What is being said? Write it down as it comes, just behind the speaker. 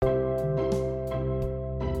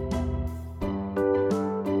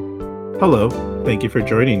Hello, thank you for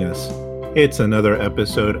joining us. It's another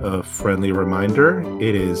episode of Friendly Reminder.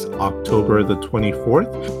 It is October the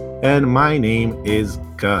 24th, and my name is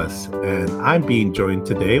Gus, and I'm being joined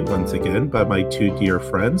today once again by my two dear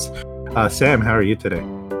friends. Sam, how are you today?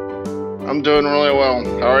 I'm doing really well.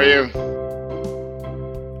 How are you?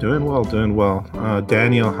 Doing well.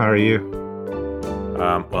 Daniel, how are you?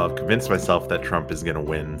 Well, I've convinced myself that Trump is going to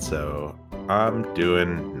win, so I'm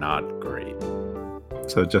doing not great.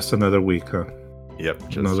 So just another week, huh? Yep,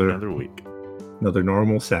 just another week. Another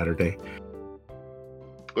normal Saturday.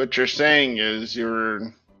 What you're saying is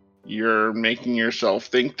you're making yourself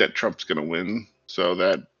think that Trump's going to win so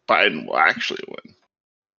that Biden will actually win.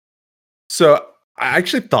 So I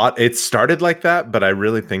actually thought it started like that, but I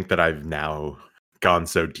really think that I've now gone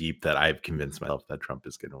so deep that I've convinced myself that Trump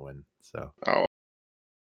is going to win. So,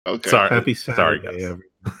 okay. Happy Saturday. Sorry,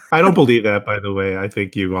 I don't believe that, by the way. I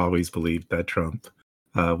think you always believed that Trump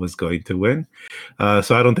was going to win.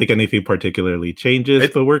 So I don't think anything particularly changes,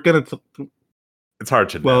 but we're going to... It's hard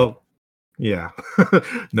to know. Well, yeah,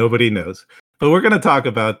 nobody knows. But we're going to talk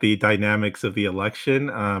about the dynamics of the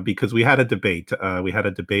election because we had a debate. We had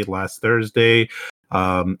a debate last Thursday,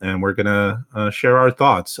 and we're going to share our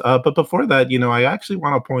thoughts. But before that, I actually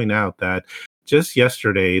want to point out that just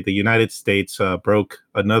yesterday, the United States broke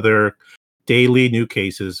another daily new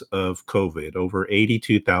cases of COVID, over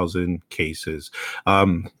 82,000 cases.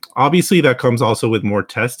 Obviously, that comes also with more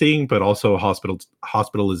testing, but also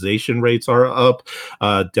hospitalization rates are up.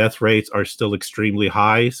 Death rates are still extremely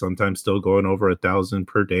high, sometimes still going over 1,000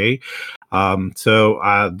 per day.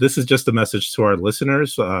 So this is just a message to our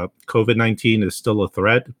listeners. COVID-19 is still a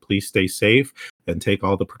threat. Please stay safe and take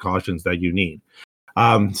all the precautions that you need.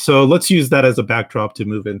 So let's use that as a backdrop to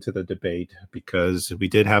move into the debate, because we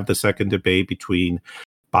did have the second debate between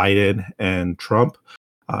Biden and Trump.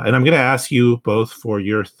 And I'm going to ask you both for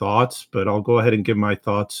your thoughts, but I'll go ahead and give my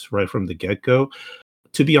thoughts right from the get-go.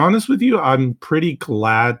 To be honest with you, I'm pretty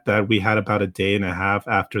glad that we had about a day and a half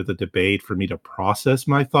after the debate for me to process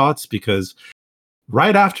my thoughts, because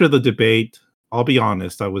right after the debate, I'll be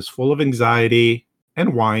honest, I was full of anxiety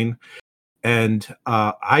and wine. And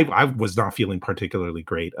I was not feeling particularly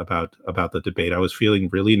great about the debate. I was feeling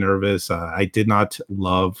really nervous. I did not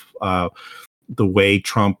love the way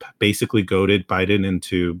Trump basically goaded Biden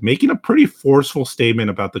into making a pretty forceful statement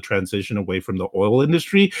about the transition away from the oil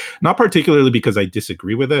industry. Not particularly because I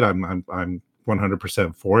disagree with it. I'm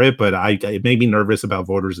 100% for it, but it made me nervous about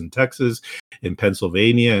voters in Texas, in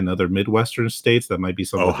Pennsylvania, and other Midwestern states that might be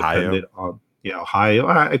somewhat dependent on. Yeah, Ohio.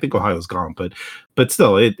 I think Ohio's gone, but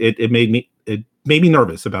still, it made me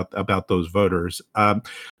nervous about those voters.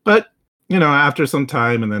 But after some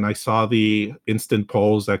time, and then I saw the instant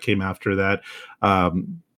polls that came after that.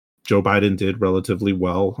 Joe Biden did relatively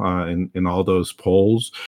well in all those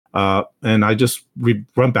polls, and I just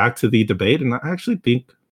run back to the debate, and I actually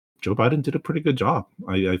think Joe Biden did a pretty good job.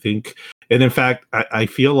 I think, and in fact, I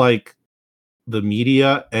feel like the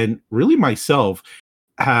media and really myself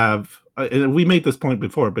have. And we made this point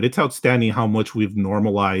before, but it's outstanding how much we've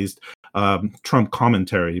normalized Trump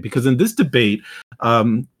commentary. Because in this debate,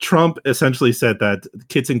 Trump essentially said that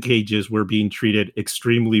kids in cages were being treated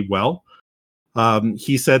extremely well.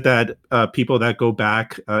 He said that people that go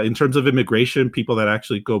back, in terms of immigration, people that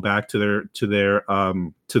actually go back to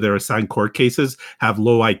their assigned court cases have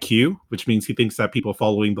low IQ, which means he thinks that people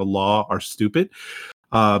following the law are stupid.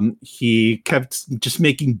 He kept just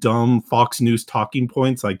making dumb Fox News talking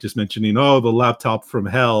points, like just mentioning, the laptop from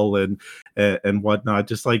hell and whatnot,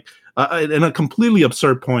 just like and a completely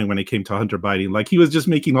absurd point when it came to Hunter Biden. Like he was just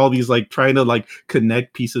making all these trying to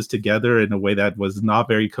connect pieces together in a way that was not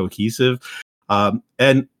very cohesive.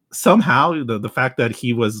 And somehow the fact that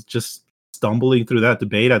he was just stumbling through that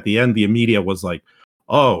debate at the end, the media was like,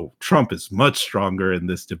 oh, Trump is much stronger in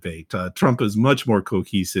this debate. Trump is much more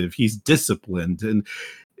cohesive. He's disciplined. And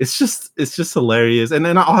it's just hilarious. And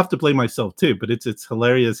then I'll have to blame myself too, but it's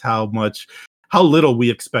hilarious how little we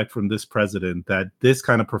expect from this president, that this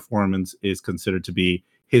kind of performance is considered to be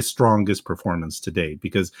his strongest performance to date,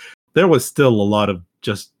 because there was still a lot of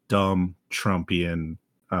just dumb Trumpian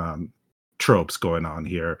tropes going on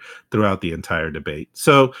here throughout the entire debate.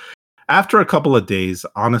 So after a couple of days,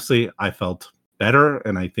 honestly, I felt better.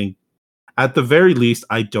 And I think at the very least,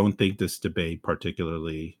 I don't think this debate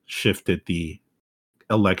particularly shifted the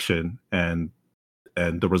election and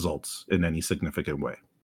the results in any significant way.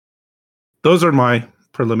 Those are my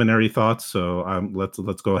preliminary thoughts. So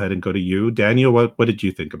let's go ahead and go to you, Daniel. What did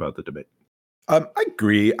you think about the debate? I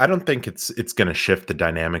agree. I don't think it's going to shift the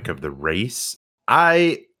dynamic of the race.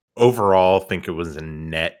 I overall think it was a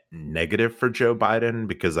net negative for Joe Biden,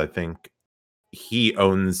 because I think he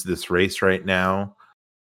owns this race right now.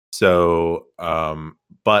 So,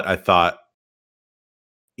 but I thought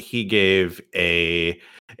he gave a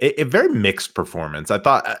very mixed performance. I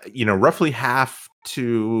thought, roughly half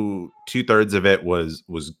to 2/3 of it was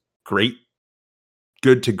great,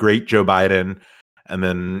 good to great Joe Biden, and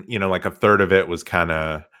then like a third of it was kind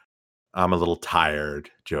of I'm a little tired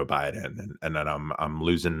Joe Biden, and then I'm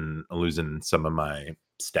losing some of my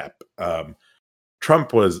step.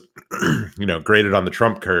 Trump was, graded on the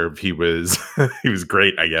Trump curve. He was he was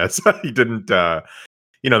great, I guess. He didn't.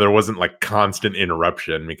 There wasn't like constant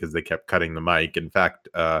interruption because they kept cutting the mic. In fact,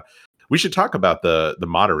 we should talk about the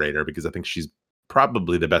moderator because I think she's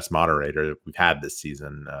probably the best moderator we've had this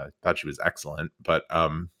season. Thought she was excellent, but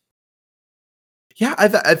yeah,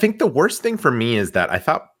 I think the worst thing for me is that I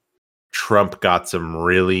thought Trump got some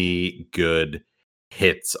really good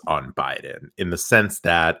hits on Biden in the sense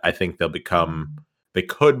that I think they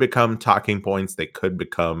could become talking points, they could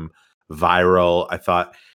become viral. I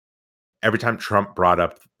thought every time Trump brought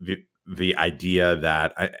up the idea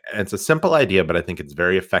that it's a simple idea, but I think it's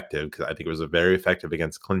very effective because I think it was very effective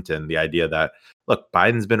against Clinton. The idea that, look,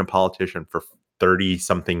 Biden's been a politician for 30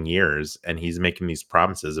 something years and he's making these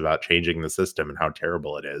promises about changing the system and how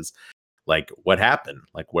terrible it is. Like, what happened?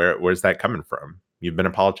 Like, where's that coming from? You've been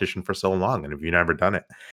a politician for so long and have you never done it?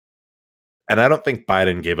 And I don't think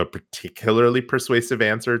Biden gave a particularly persuasive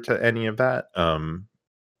answer to any of that.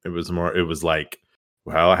 It was like,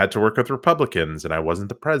 well, I had to work with Republicans and I wasn't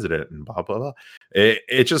the president and blah, blah, blah.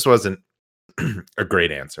 It just wasn't a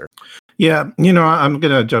great answer. Yeah, I'm going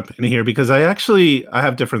to jump in here because I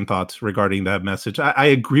have different thoughts regarding that message. I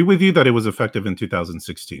agree with you that it was effective in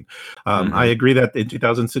 2016. I agree that in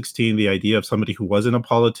 2016, the idea of somebody who wasn't a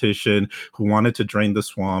politician, who wanted to drain the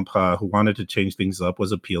swamp, who wanted to change things up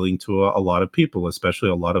was appealing to a lot of people, especially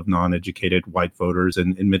a lot of non-educated white voters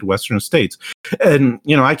in Midwestern states. And,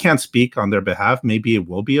 I can't speak on their behalf. Maybe it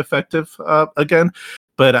will be effective again.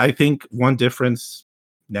 But I think one difference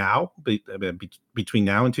now between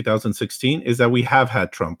now and 2016 is that we have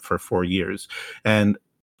had Trump for 4 years, and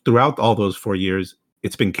throughout all those 4 years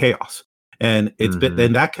it's been chaos, and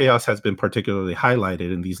that chaos has been particularly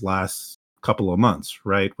highlighted in these last couple of months,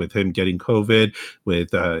 right? With him getting COVID, with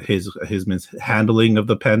his mishandling of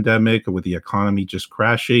the pandemic, with the economy just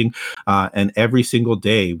crashing, and every single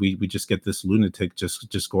day we just get this lunatic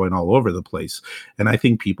just going all over the place. And I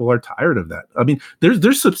think people are tired of that. I mean,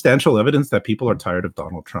 there's substantial evidence that people are tired of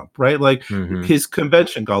Donald Trump, right? Like his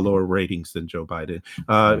convention got lower ratings than Joe Biden.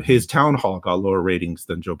 His town hall got lower ratings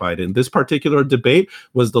than Joe Biden. This particular debate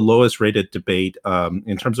was the lowest rated debate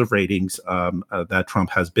in terms of ratings that Trump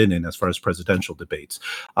has been in as far as presidential debates.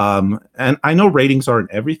 And I know ratings aren't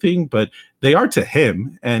everything, but they are to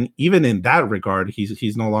him. And even in that regard,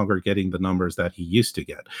 he's no longer getting the numbers that he used to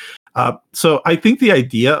get. So I think the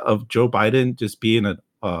idea of Joe Biden just being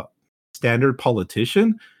a standard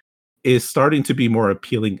politician is starting to be more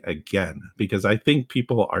appealing again, because I think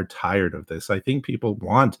people are tired of this. I think people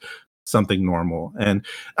want something normal. And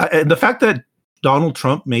the fact that Donald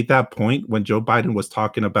Trump made that point when Joe Biden was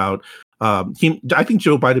talking about I think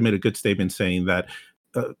Joe Biden made a good statement saying that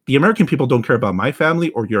the American people don't care about my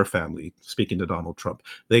family or your family, speaking to Donald Trump.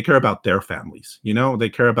 They care about their families. They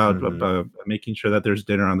care about making sure that there's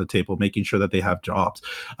dinner on the table, making sure that they have jobs.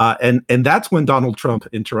 And that's when Donald Trump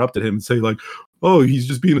interrupted him and say, like, oh, he's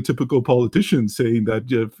just being a typical politician saying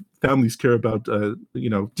that families care about,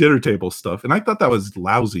 dinner table stuff. And I thought that was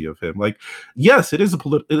lousy of him. Like, yes, it is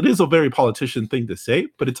a very politician thing to say,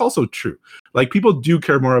 but it's also true. Like, people do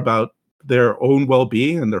care more about their own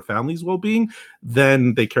well-being and their family's well-being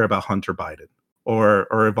than they care about Hunter Biden or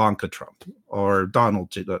Ivanka Trump or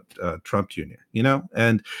Donald Trump Jr.,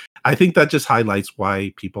 And I think that just highlights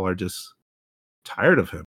why people are just tired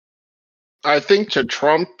of him. I think to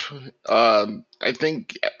Trump, I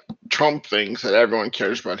think Trump thinks that everyone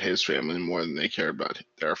cares about his family more than they care about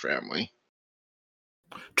their family.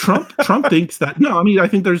 Trump thinks that. No, I mean, I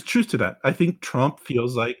think there's truth to that. I think Trump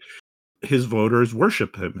feels like his voters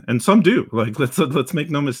worship him, and some do. Like, let's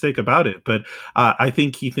make no mistake about it. But I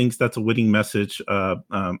think he thinks that's a winning message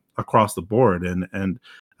across the board. And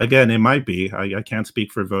again, it might be. I can't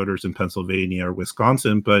speak for voters in Pennsylvania or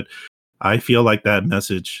Wisconsin, but I feel like that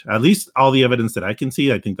message, at least all the evidence that I can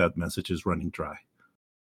see, I think that message is running dry.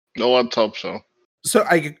 No, let's hope so. So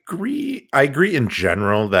I agree in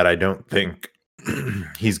general that I don't think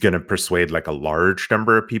he's going to persuade like a large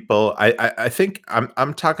number of people. I think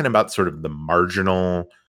I'm talking about sort of the marginal,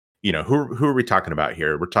 who are we talking about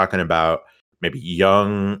here? We're talking about maybe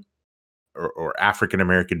young or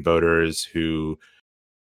African-American voters who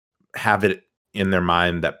have it in their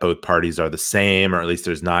mind that both parties are the same, or at least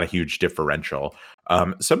there's not a huge differential.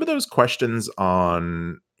 Some of those questions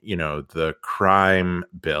on, the crime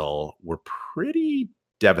bill were pretty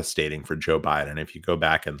devastating for Joe Biden. If you go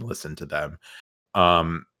back and listen to them,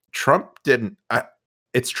 Trump didn't.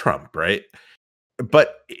 It's Trump, right?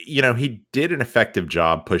 But he did an effective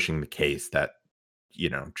job pushing the case that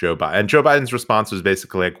Joe Biden's response was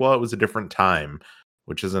basically like, well, it was a different time,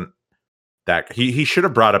 which isn't that he should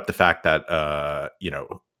have brought up the fact that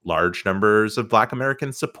large numbers of Black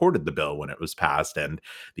Americans supported the bill when it was passed, and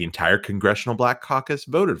the entire Congressional Black Caucus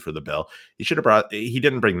voted for the bill. He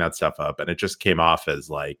didn't bring that stuff up, and it just came off as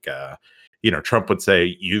like Trump would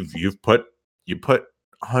say, you put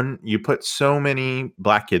so many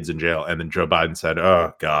Black kids in jail, and then Joe Biden said,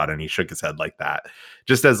 oh God, and he shook his head like that,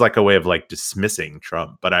 just as like a way of like dismissing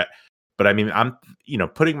Trump. But I mean, I'm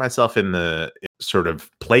putting myself in the sort of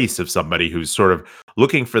place of somebody who's sort of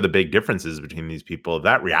looking for the big differences between these people.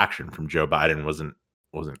 That reaction from Joe Biden wasn't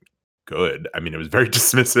good. I mean, it was very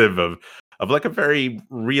dismissive of like a very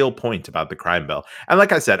real point about the crime bill. And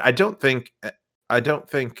like I said, I don't think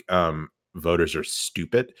voters are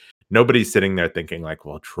stupid. Nobody's sitting there thinking like,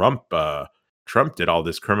 well, Trump did all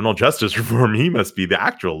this criminal justice reform, he must be the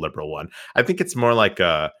actual liberal one. I think it's more like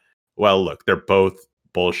well, look, they're both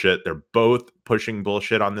bullshit. They're both pushing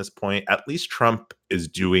bullshit on this point. At least Trump is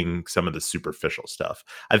doing some of the superficial stuff.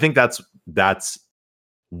 I think that's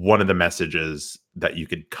one of the messages that you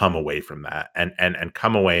could come away from that and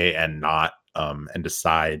come away and not and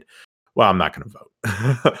decide, well, I'm not going to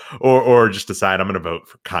vote or just decide I'm going to vote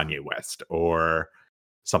for Kanye West or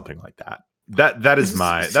something like that. That's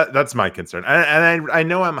my concern. And I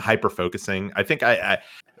know I'm hyper focusing. I think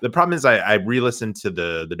the problem is I re-listened to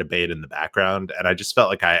the debate in the background, and I just felt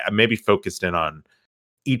like I maybe focused in on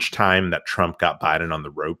each time that Trump got Biden on the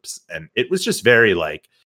ropes, and it was just very like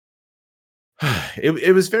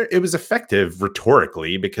it was effective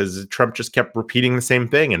rhetorically because Trump just kept repeating the same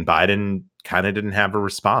thing, and Biden kind of didn't have a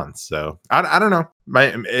response. So I don't know.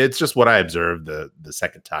 It's just what I observed the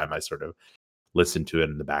second time I sort of listened to it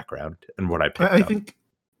in the background and what I picked up.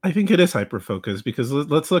 I think it is hyper focused because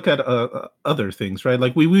let's look at other things, right?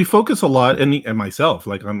 Like we focus a lot, and myself,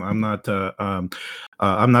 like I'm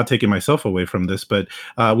not taking myself away from this, but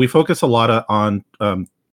we focus a lot on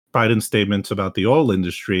Biden's statements about the oil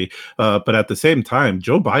industry, but at the same time,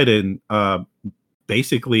 Joe Biden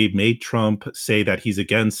basically made Trump say that he's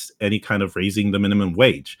against any kind of raising the minimum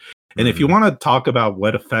wage. And if you want to talk about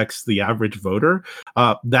what affects the average voter,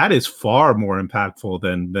 that is far more impactful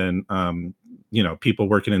than people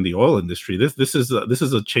working in the oil industry. This is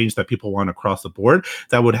a change that people want across the board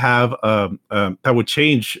that would have that would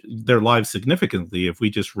change their lives significantly if we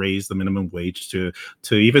just raise the minimum wage to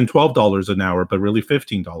even $12 an hour, but really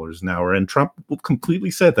 $15 an hour. And Trump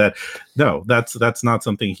completely said that no, that's not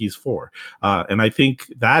something he's for. And I think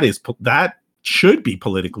that should be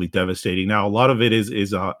politically devastating. Now, a lot of it is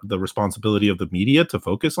the responsibility of the media to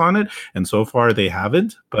focus on it, and so far they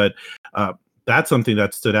haven't. But that's something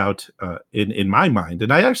that stood out in my mind.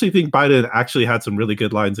 And I actually think Biden actually had some really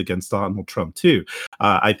good lines against Donald Trump too.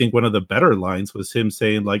 I think one of the better lines was him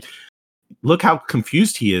saying, like, look how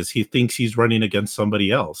confused he is. He thinks he's running against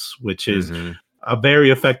somebody else, which is a very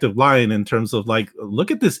effective line in terms of like, look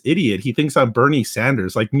at this idiot. He thinks I'm Bernie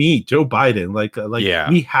Sanders, like me, Joe Biden.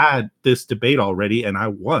 We had this debate already and I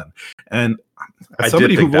won. And I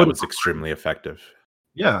did think that was extremely effective.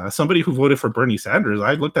 Yeah, as somebody who voted for Bernie Sanders,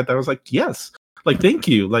 I looked at that. I was like, yes, like, thank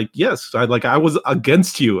you. Like, yes, I was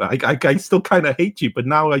against you. I still kind of hate you, but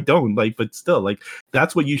now I don't. Like, but still, like,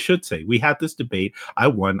 that's what you should say. We had this debate. I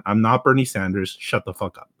won. I'm not Bernie Sanders. Shut the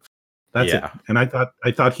fuck up. That's it. And I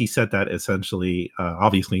thought he said that essentially.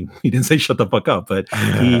 Obviously, he didn't say shut the fuck up, but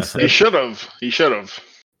he should have. He should have.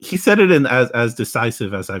 He said it in as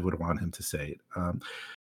decisive as I would want him to say it.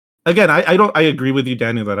 Again, I agree with you,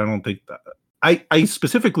 Daniel, that I don't think that. I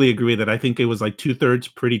specifically agree that I think it was like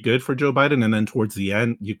 2/3 pretty good for Joe Biden, and then towards the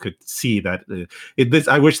end you could see that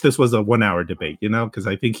I wish this was a 1 hour debate, because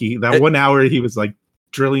I think 1 hour he was like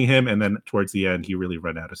drilling him, and then towards the end he really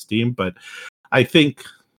ran out of steam. But I think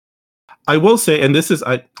I will say, and this is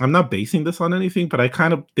I'm not basing this on anything, but I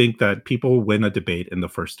kind of think that people win a debate in the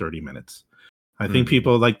first 30 minutes. I think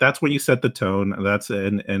people like that's when you set the tone.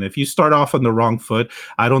 And if you start off on the wrong foot,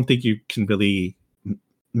 I don't think you can really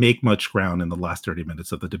make much ground in the last 30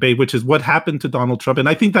 minutes of the debate, which is what happened to Donald Trump. And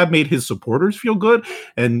I think that made his supporters feel good.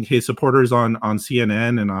 And his supporters on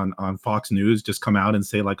CNN and on Fox News just come out and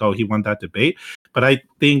say like, oh, he won that debate. But I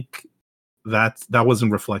think that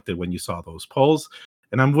wasn't reflected when you saw those polls.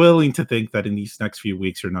 And I'm willing to think that in these next few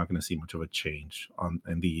weeks, you're not going to see much of a change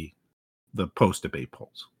in the post-debate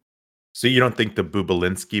polls. So you don't think the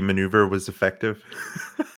Bubalinsky maneuver was effective?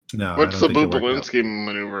 No, I What's don't the think it worked out. Bubalinsky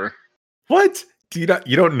maneuver? What? You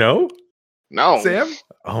don't know? No. Sam?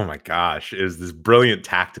 Oh my gosh, it was this brilliant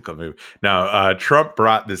tactical move. Now, Trump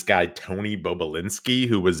brought this guy, Tony Bobolinsky,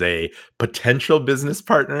 who was a potential business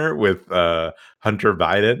partner with Hunter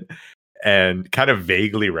Biden, and kind of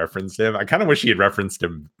vaguely referenced him. I kind of wish he had referenced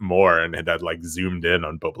him more and had like zoomed in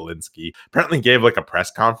on Bobolinsky. Apparently gave like a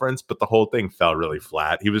press conference, but the whole thing fell really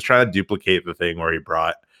flat. He was trying to duplicate the thing where he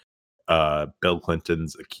brought Bill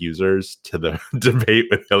Clinton's accusers to the debate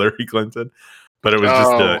with Hillary Clinton. But it was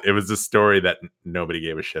just it was a story that nobody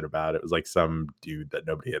gave a shit about. It was like some dude that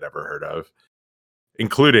nobody had ever heard of,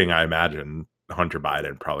 including, I imagine, Hunter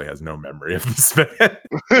Biden probably has no memory of this man.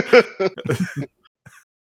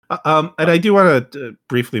 And I do want to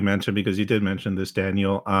briefly mention, because you did mention this,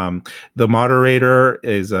 Daniel. The moderator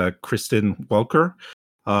is Kristen Welker.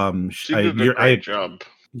 She did a great job.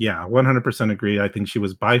 Yeah, 100% agree. I think she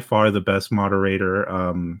was by far the best moderator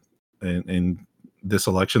in this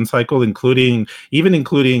election cycle, including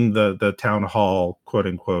the town hall, quote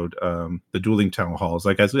unquote, the dueling town halls.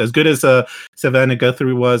 Like as good as Savannah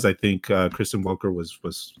Guthrie was, I think Kristen Welker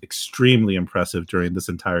was extremely impressive during this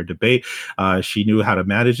entire debate. She knew how to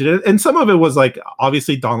manage it, and some of it was like,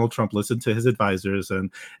 obviously Donald Trump listened to his advisors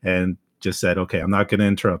and just said, okay, I'm not going to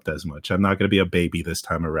interrupt as much. I'm not going to be a baby this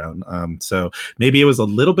time around. So maybe it was a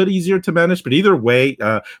little bit easier to manage, but either way,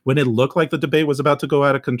 when it looked like the debate was about to go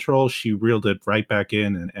out of control, she reeled it right back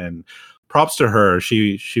in, and props to her.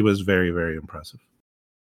 She was very, very impressive.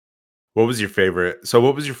 What was your favorite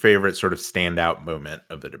sort of standout moment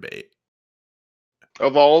of the debate?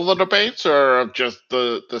 Of all the debates, or of just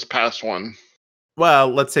this past one? Well,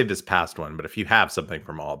 let's say this past one, but if you have something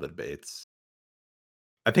from all the debates.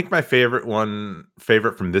 I think my favorite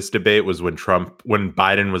from this debate was when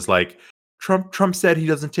Biden was like, Trump said he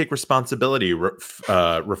doesn't take responsibility,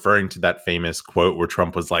 referring to that famous quote where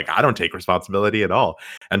Trump was like, I don't take responsibility at all.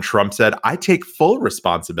 And Trump said, I take full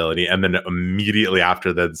responsibility. And then immediately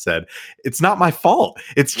after that said, it's not my fault.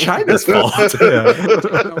 It's China's fault.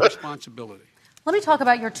 No responsibility. Let me talk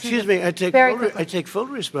about your two. Excuse me, I take full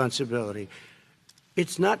responsibility.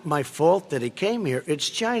 It's not my fault that he came here. It's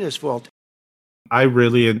China's fault. I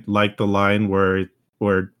really like the line where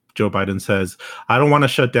Joe Biden says, I don't want to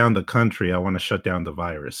shut down the country. I want to shut down the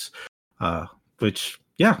virus. Which,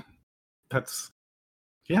 that's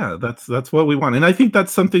what we want. And I think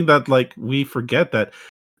that's something that, like, we forget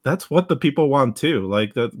that's what the people want too.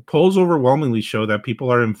 Like, the polls overwhelmingly show that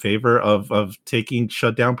people are in favor of taking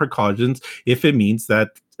shutdown precautions if it means that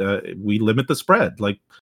we limit the spread. Like,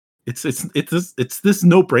 it's this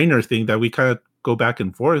no-brainer thing that we kind of go back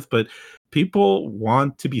and forth, but people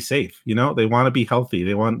want to be safe. They want to be healthy.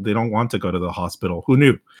 They don't want to go to the hospital. Who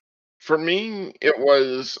knew? For me, it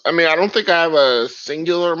was, I don't think I have a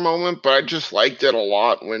singular moment, but I just liked it a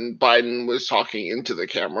lot when Biden was talking into the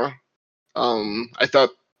camera. I thought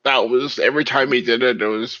that was, every time he did it, it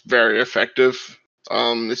was very effective.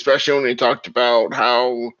 Especially when he talked about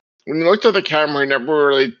how, when he looked at the camera, he never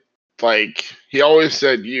really, he always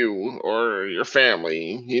said you or your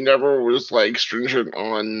family. He never was stringent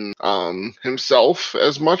on himself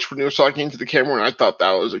as much when he was talking to the camera, and I thought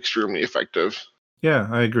that was extremely effective. Yeah,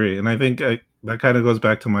 I agree. And I think that kind of goes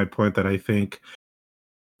back to my point that I think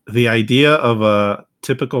the idea of a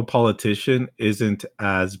typical politician isn't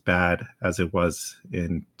as bad as it was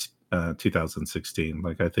in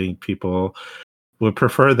 2016. I think people would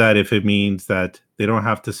prefer that if it means that they don't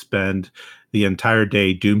have to spend the entire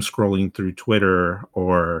day doom scrolling through Twitter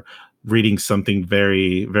or reading something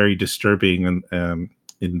very, very disturbing and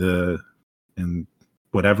in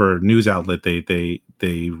whatever news outlet they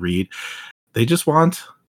read. They just want,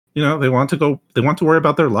 they want to worry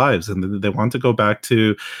about their lives, and they want to go back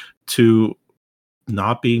to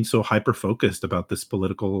not being so hyper focused about this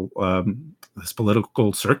political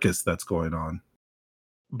circus that's going on.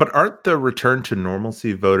 But aren't the return to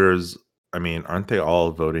normalcy voters, aren't they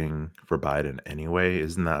all voting for Biden anyway?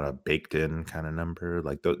 Isn't that a baked in kind of number?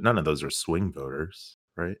 None of those are swing voters,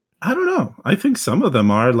 right? I don't know. I think some of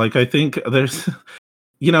them are. I think there's,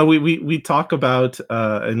 we talk about,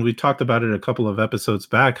 and we talked about it a couple of episodes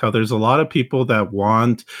back, how there's a lot of people that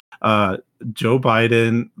want Joe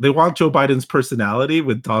Biden. They want Joe Biden's personality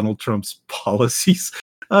with Donald Trump's policies,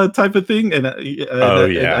 type of thing. And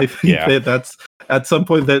I think that's at some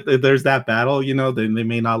point that there's that battle. They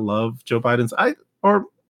may not love Joe Biden's, or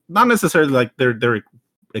not necessarily they're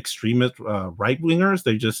extremist right wingers.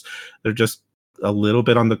 They're just a little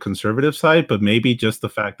bit on the conservative side, but maybe just the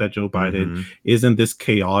fact that Joe Biden isn't this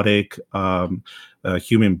chaotic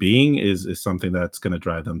human being is something that's going to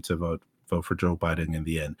drive them to vote vote for Joe Biden in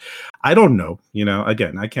the end. I don't know.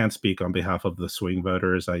 Again, I can't speak on behalf of the swing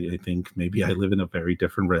voters. I think maybe I live in a very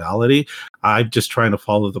different reality. I'm just trying to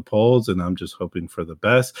follow the polls, and I'm just hoping for the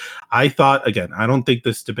best. I thought, again, I don't think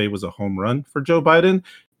this debate was a home run for Joe Biden,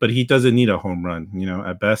 but he doesn't need a home run.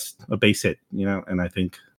 At best, a base hit. And I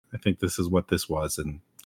think this is what this was, and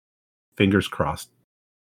fingers crossed.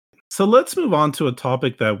 So let's move on to a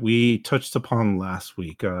topic that we touched upon last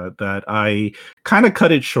week. That I kind of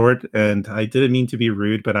cut it short, and I didn't mean to be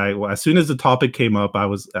rude, but as soon as the topic came up, I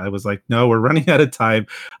was like, no, we're running out of time.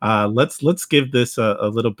 Let's give this a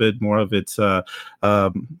little bit more of its due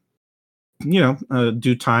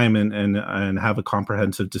time and have a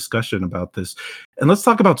comprehensive discussion about this. And let's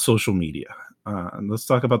talk about social media. And let's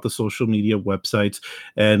talk about the social media websites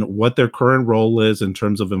and what their current role is in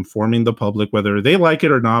terms of informing the public, whether they like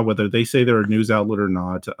it or not, whether they say they're a news outlet or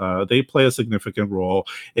not. They play a significant role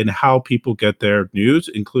in how people get their news,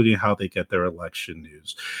 including how they get their election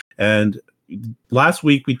news. And last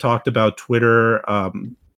week we talked about Twitter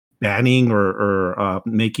banning or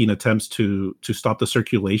making attempts to stop the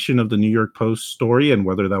circulation of the New York Post story, and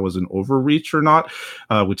whether that was an overreach or not,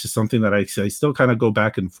 which is something that I still kind of go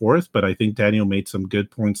back and forth. But I think Daniel made some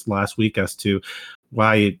good points last week as to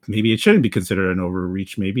why maybe it shouldn't be considered an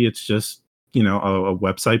overreach. Maybe it's just a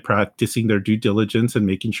website practicing their due diligence and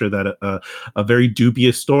making sure that a very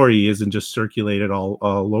dubious story isn't just circulated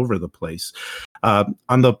all over the place.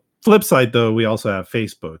 On the flip side, though, we also have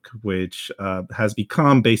Facebook, which has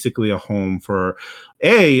become basically a home for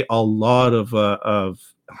a lot of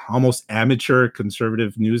almost amateur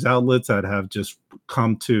conservative news outlets that have just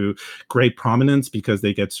come to great prominence because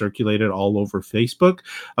they get circulated all over Facebook,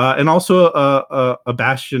 and also a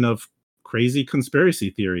bastion of crazy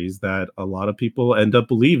conspiracy theories that a lot of people end up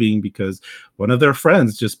believing because one of their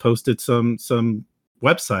friends just posted some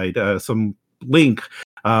website, some link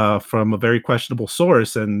from a very questionable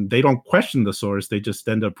source, and they don't question the source. They just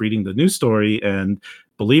end up reading the news story and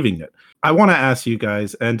believing it. I want to ask you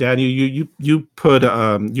guys, and Daniel, you put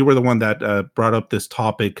you were the one that brought up this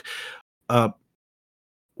topic.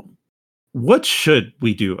 What should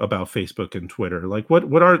we do about Facebook and Twitter? Like, what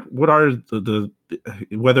are the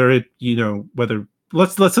whether it whether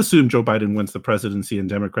let's assume Joe Biden wins the presidency and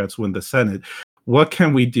Democrats win the Senate. What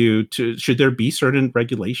can we do should there be certain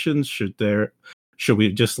regulations? Should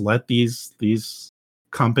we just let these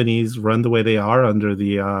companies run the way they are under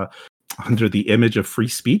the image of free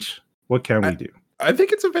speech? What can we do? I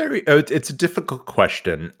think it's a difficult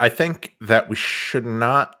question. I think that we should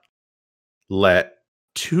not let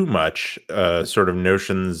too much sort of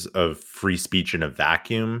notions of free speech in a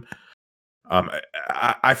vacuum.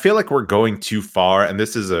 I feel like we're going too far, and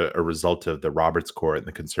this is a result of the Roberts Court and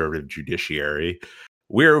the conservative judiciary.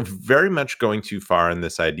 We're very much going too far in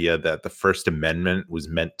this idea that the First Amendment was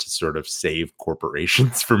meant to sort of save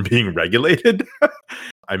corporations from being regulated.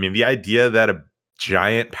 I mean, the idea that a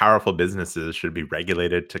giant, powerful businesses should be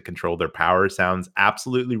regulated to control their power sounds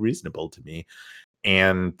absolutely reasonable to me.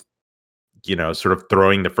 And, sort of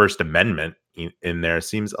throwing the First Amendment in there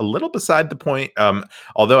seems a little beside the point.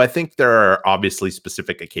 Although I think there are obviously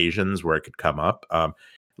specific occasions where it could come up.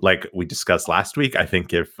 Like we discussed last week, I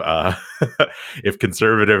think if if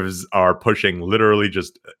conservatives are pushing literally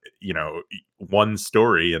just one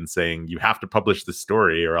story and saying you have to publish this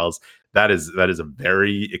story or else that is a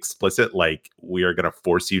very explicit, like, we are going to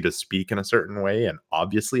force you to speak in a certain way, and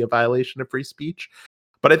obviously a violation of free speech.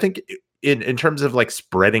 But I think in terms of like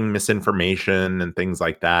spreading misinformation and things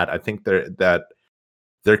like that, I think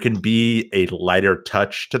there can be a lighter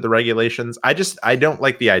touch to the regulations. I don't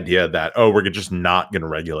like the idea that, we're just not going to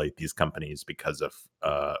regulate these companies because of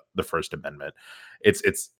the First Amendment.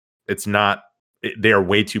 It's not. They are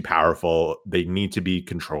way too powerful. They need to be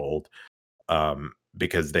controlled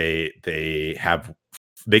because they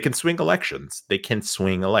can swing elections. They can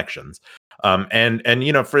swing elections.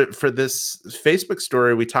 And for this Facebook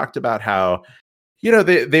story, we talked about how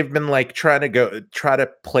they've been like try to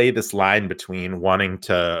play this line between wanting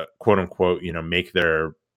to quote unquote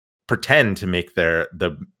pretend to make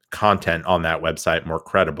the content on that website more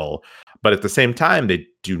credible, but at the same time they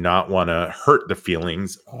do not want to hurt the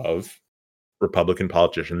feelings of Republican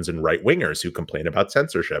politicians and right wingers who complain about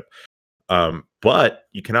censorship. But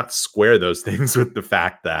you cannot square those things with the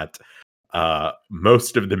fact that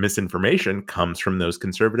most of the misinformation comes from those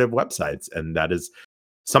conservative websites, and that is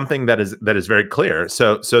something that is very clear.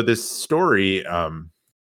 So this story,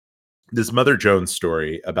 this Mother Jones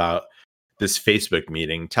story about this Facebook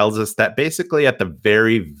meeting tells us that basically at the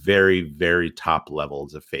very, very, very top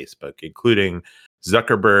levels of Facebook, including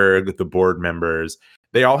Zuckerberg, the board members,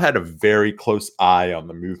 they all had a very close eye on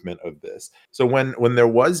the movement of this. So when there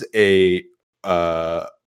was a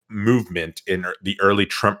movement in the early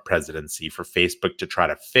Trump presidency for Facebook to try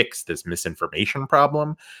to fix this misinformation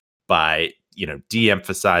problem by,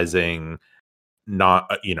 de-emphasizing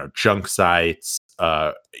not, junk sites,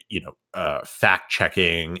 fact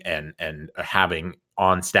checking and having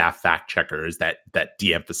on staff fact checkers that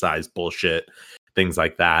de-emphasize bullshit, things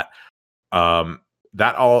like that.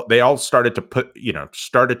 They all started to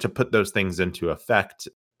put those things into effect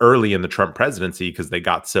early in the Trump presidency because they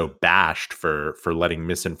got so bashed for letting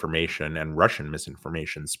misinformation and Russian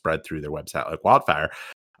misinformation spread through their website like wildfire.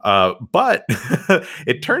 But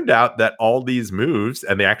it turned out that all these moves,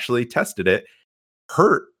 and they actually tested it,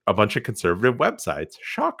 hurt a bunch of conservative websites.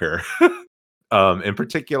 Shocker. In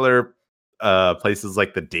particular, places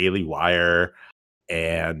like the Daily Wire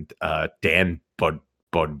and Dan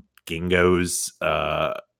Bongingo's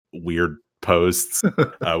weird posts,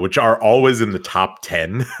 which are always in the top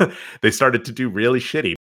 10, they started to do really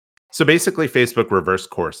shitty. So basically, Facebook reversed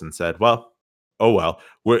course and said, well, oh well.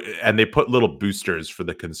 And they put little boosters for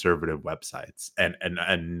the conservative websites and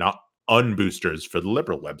not unboosters for the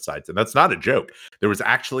liberal websites. And that's not a joke. There was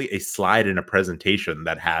actually a slide in a presentation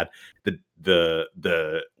that had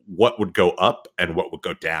the what would go up and what would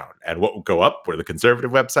go down. And what would go up were the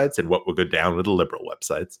conservative websites and what would go down were the liberal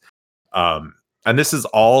websites. And this is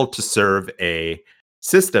all to serve a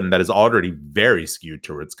system that is already very skewed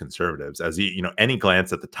towards conservatives. As any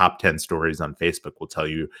glance at the top 10 stories on Facebook will tell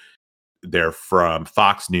you they're from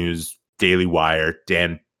Fox News, Daily Wire,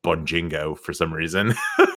 Dan Bongingo for some reason,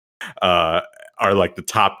 are like the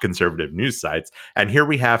top conservative news sites. And here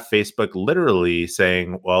we have Facebook literally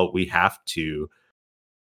saying, well, we have to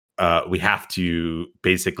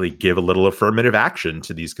basically give a little affirmative action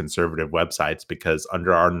to these conservative websites because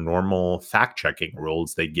under our normal fact-checking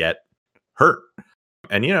rules, they get hurt.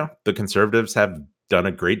 And, the conservatives have done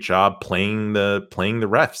a great job playing the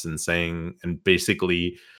refs and saying, and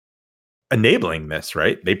basically enabling this,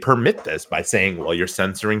 right? They permit this by saying, well, you're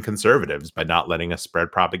censoring conservatives by not letting us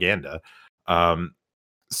spread propaganda.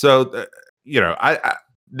 It's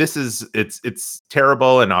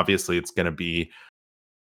terrible. And obviously it's going to be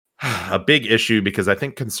a big issue because I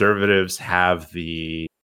think conservatives have the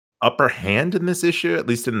upper hand in this issue, at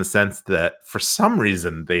least in the sense that for some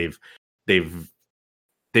reason they've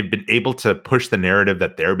been able to push the narrative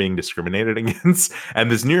that they're being discriminated against. And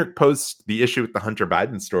this New York Post, the issue with the Hunter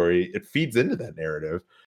Biden story, it feeds into that narrative.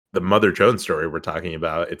 The Mother Jones story we're talking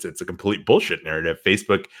about, it's a complete bullshit narrative.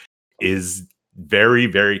 Facebook is very,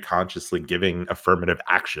 very consciously giving affirmative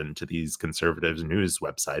action to these conservative news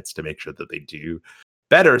websites to make sure that they do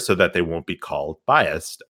better so that they won't be called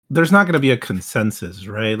biased. There's not going to be a consensus,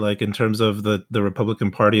 right? Like in terms of the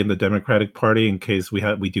Republican Party and the Democratic Party, in case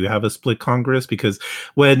we do have a split Congress, because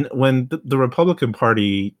when the Republican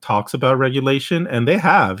Party talks about regulation, and they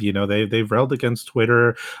have, they've railed against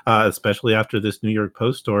Twitter, especially after this New York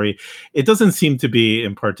Post story, it doesn't seem to be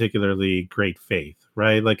in particularly great faith,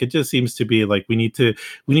 right? Like it just seems to be like we need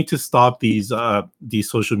to stop these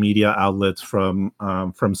social media outlets from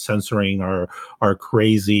censoring our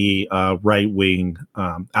crazy right wing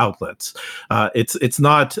outlets. It's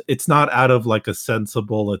not out of like a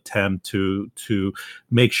sensible attempt to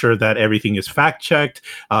make sure that everything is fact checked,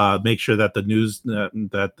 make sure that the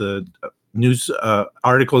news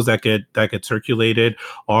articles that get circulated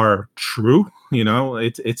are true.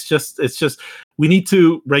 It's just we need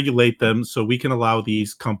to regulate them so we can allow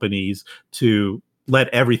these companies to let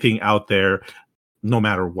everything out there no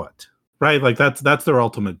matter what. Right? Like that's their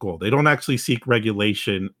ultimate goal. They don't actually seek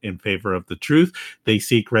regulation in favor of the truth. They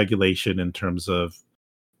seek regulation in terms of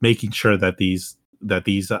making sure that these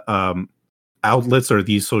outlets or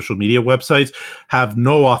these social media websites have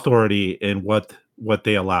no authority in what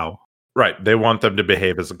they allow. Right. They want them to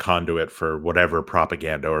behave as a conduit for whatever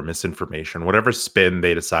propaganda or misinformation, whatever spin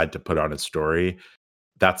they decide to put on a story.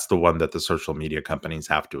 That's the one that the social media companies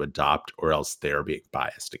have to adopt, or else they're being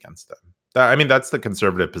biased against them. I mean, that's the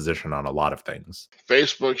conservative position on a lot of things.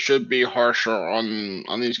 Facebook should be harsher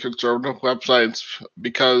on these conservative websites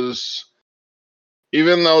because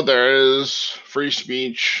even though there is free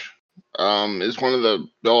speech, is one of the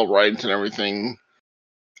Bill of Rights and everything,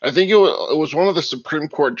 I think it was one of the Supreme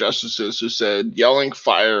Court justices who said yelling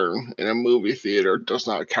fire in a movie theater does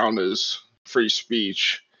not count as free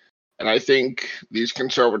speech. And I think these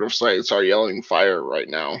conservative sites are yelling fire right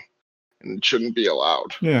now. And it shouldn't be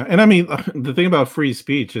allowed. Yeah, and I mean the thing about free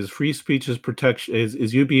speech is protection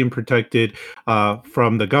is you being protected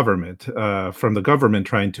from the government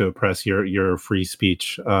trying to oppress your free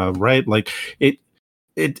speech, right? Like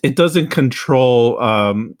it doesn't control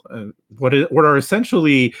what are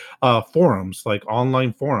essentially forums, like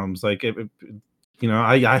online forums. Like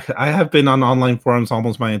I have been on online forums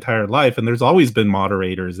almost my entire life, and there's always been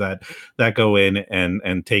moderators that go in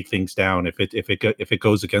and take things down if it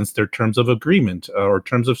goes against their terms of agreement or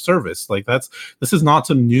terms of service. Like this is not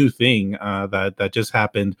some new thing that just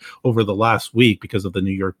happened over the last week because of the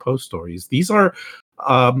New York Post stories. These are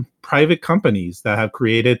private companies that have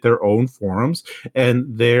created their own forums,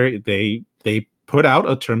 and they put out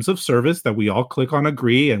a terms of service that we all click on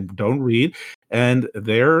agree and don't read, and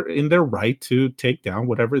they're in their right to take down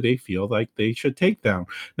whatever they feel like they should take down.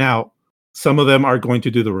 Now, some of them are going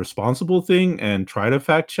to do the responsible thing and try to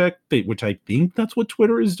fact check, which I think that's what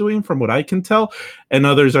Twitter is doing from what I can tell. And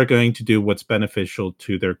others are going to do what's beneficial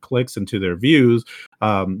to their clicks and to their views,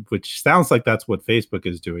 which sounds like that's what Facebook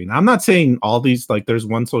is doing. I'm not saying all these, like there's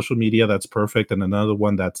one social media that's perfect and another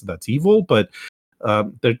one that's evil, but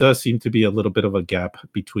there does seem to be a little bit of a gap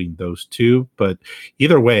between those two. But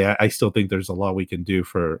either way, I still think there's a lot we can do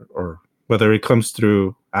or whether it comes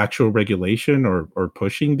through actual regulation or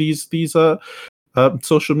pushing these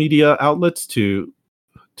social media outlets to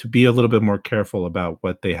be a little bit more careful about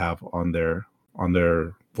what they have on their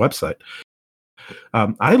website.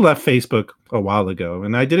 I left Facebook a while ago,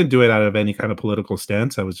 and I didn't do it out of any kind of political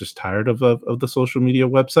stance. I was just tired of the social media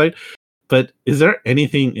website. But is there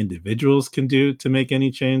anything individuals can do to make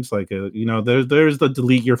any change? Like, there's the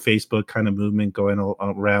delete your Facebook kind of movement going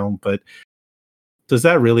around, but does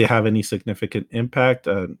that really have any significant impact?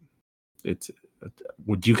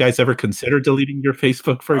 Would you guys ever consider deleting your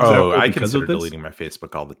Facebook, for example? I consider deleting my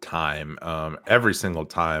Facebook all the time. Every single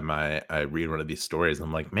time I read one of these stories,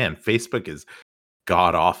 I'm like, man, Facebook is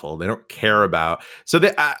god awful. They don't care about.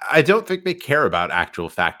 I don't think they care about actual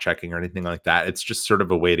fact checking or anything like that. It's just sort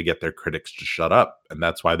of a way to get their critics to shut up, and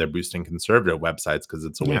that's why they're boosting conservative websites, because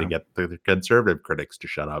it's a way to get the conservative critics to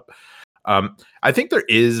shut up. I think there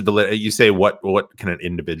is validity. You say what can an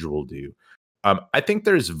individual do? I think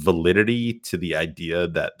there's validity to the idea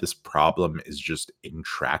that this problem is just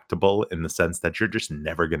intractable, in the sense that you're just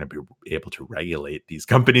never going to be able to regulate these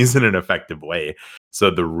companies in an effective way.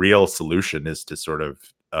 So the real solution is to sort of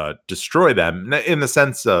destroy them, in the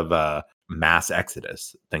sense of mass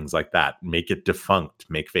exodus, things like that. Make it defunct.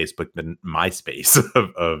 Make Facebook the MySpace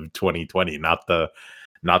of 2020, not the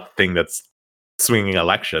thing that's swinging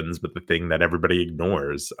elections, but the thing that everybody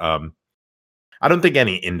ignores. I don't think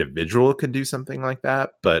any individual could do something like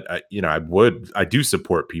that, but I do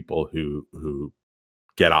support people who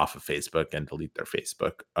get off of Facebook and delete their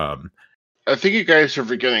Facebook. I think you guys are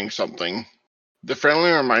forgetting something. The Friendly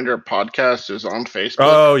Reminder podcast is on Facebook.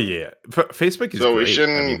 Oh yeah, Facebook is So we great. I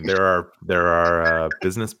shouldn't- mean, there are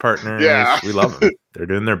business partners. Yeah. We love them. They're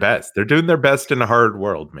doing their best. They're doing their best in a hard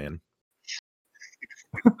world, man.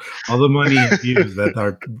 All the money and views that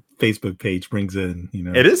our Facebook page brings in,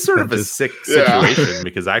 It is sort of a sick situation Yeah.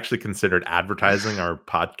 because I actually considered advertising our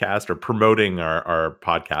podcast or promoting our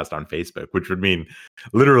podcast on Facebook, which would mean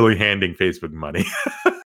literally handing Facebook money,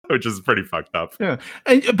 which is pretty fucked up. Yeah,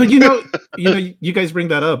 but you guys bring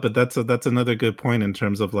that up, but that's another good point in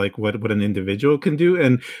terms of like what an individual can do.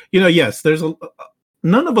 And yes, there's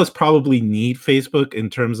none of us probably need Facebook in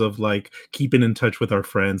terms of like keeping in touch with our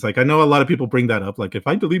friends. Like I know a lot of people bring that up. Like if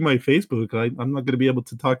I delete my Facebook, I'm not going to be able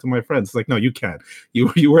to talk to my friends. It's like, no, you can't.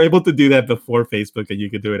 You were able to do that before Facebook, and you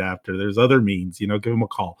could do it after. There's other means. Give them a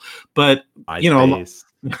call. But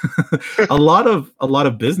a lot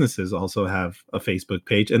of businesses also have a Facebook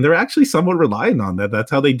page, and they're actually somewhat relying on that. That's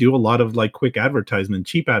how they do a lot of like quick advertisement,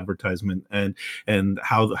 cheap advertisement, and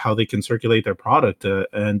how they can circulate their product.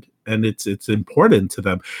 And it's important to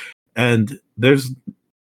them. And there's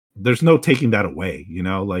no taking that away.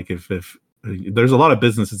 Like if there's a lot of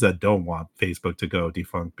businesses that don't want Facebook to go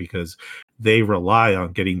defunct because they rely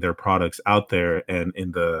on getting their products out there and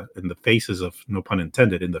in the faces of, no pun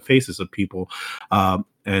intended, in the faces of people,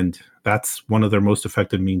 and that's one of their most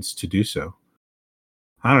effective means to do so.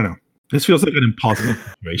 I don't know. This feels like an impossible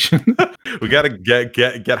situation. We got to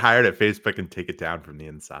get hired at Facebook and take it down from the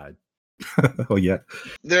inside. Oh yeah,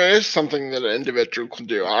 There is something that an individual can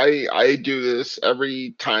do. I do this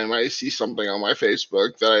every time I see something on my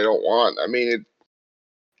Facebook that I don't want. I mean,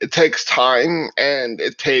 it takes time and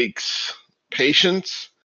it takes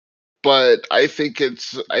patience, but I think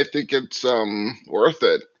it's worth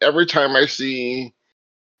it. Every time I see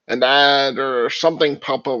an ad or something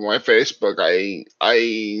pop up on my Facebook, I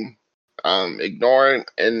ignore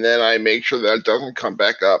it, and then I make sure that it doesn't come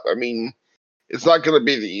back up. I mean, it's not going to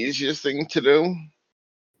be the easiest thing to do.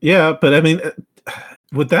 yeah, but I mean,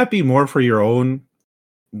 would that be more for your own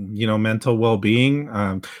mental well-being?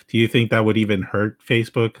 Do you think that would even hurt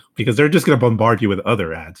Facebook? Because they're just going to bombard you with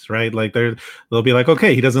other ads, right? Like they'll be like,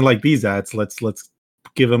 okay, he doesn't like these ads. Let's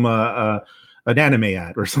give him an anime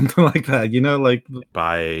ad or something like that. Like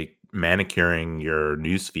by manicuring your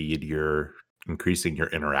newsfeed, you're increasing your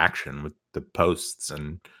interaction with the posts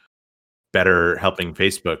and better helping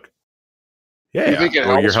Facebook. You think it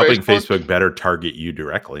or you're helps helping Facebook? Facebook better target you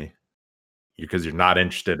directly because you're not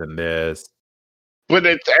interested in this. But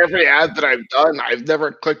it's every ad that I've done, I've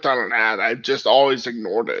never clicked on an ad. I've just always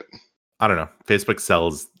ignored it. I don't know. Facebook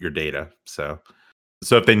sells your data, so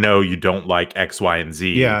if they know you don't like X, Y, and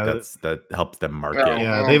Z, Yeah. that helps them market. No.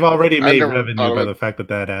 yeah, well, they've already I made never revenue thought of by it. the fact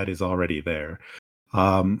that ad is already there.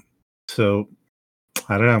 So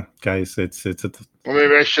I don't know, guys. It's Well,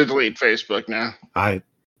 maybe I should delete Facebook now. I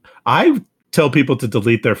tell people to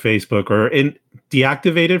delete their Facebook or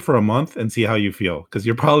deactivate it for a month and see how you feel, because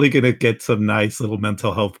you're probably going to get some nice little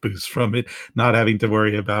mental health boost from it, not having to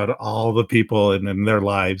worry about all the people and their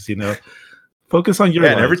lives. Focus on your Yeah,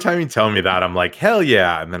 lives. and every time you tell me that, I'm like, hell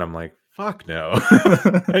yeah, and then I'm like, fuck no,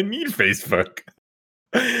 I need Facebook.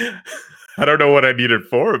 I don't know what I need it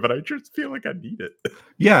for, but I just feel like I need it.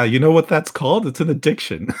 Yeah, you know what that's called? It's an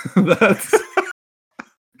addiction. That's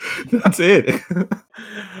it.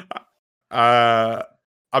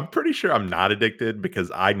 I'm pretty sure I'm not addicted because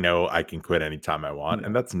I know I can quit anytime I want,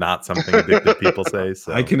 and that's not something addicted people say.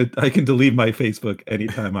 So I can delete my Facebook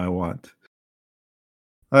anytime I want.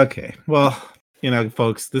 Okay, well,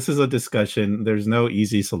 folks, this is a discussion. There's no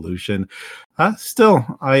easy solution. Still,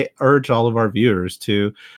 I urge all of our viewers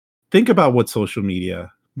to think about what social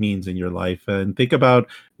media means in your life and think about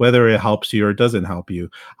whether it helps you or doesn't help you.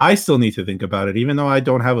 I still need to think about it. Even though I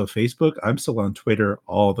don't have a Facebook, I'm still on Twitter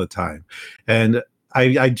all the time. And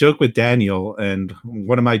I joke with Daniel, and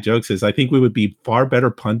one of my jokes is I think we would be far better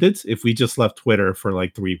pundits if we just left Twitter for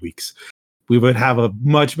like 3 weeks. We would have a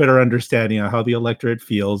much better understanding of how the electorate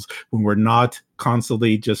feels when we're not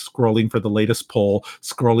constantly just scrolling for the latest poll,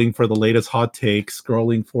 scrolling for the latest hot take,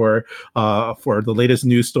 scrolling for the latest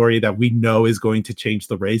news story that we know is going to change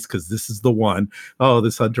the race because this is the one. Oh,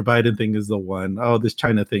 this Hunter Biden thing is the one. Oh, this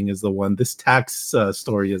China thing is the one. This tax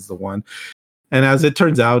story is the one. And as it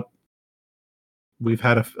turns out, we've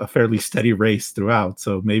had a fairly steady race throughout.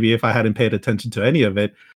 So maybe if I hadn't paid attention to any of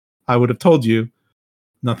it, I would have told you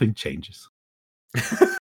nothing changes.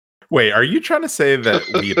 Wait, are you trying to say that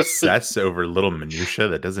we obsess over little minutia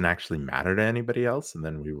that doesn't actually matter to anybody else, and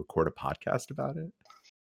then we record a podcast about it?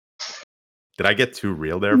 Did I get too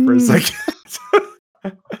real there for a second?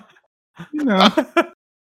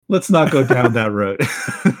 Let's not go down that road.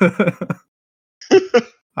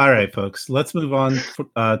 All right, folks, let's move on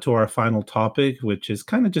to our final topic, which is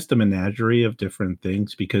kind of just a menagerie of different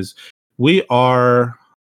things, because we are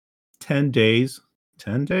 10 days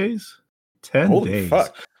Holy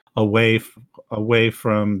fuck. away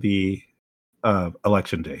from the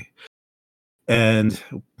election day. And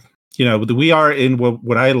we are in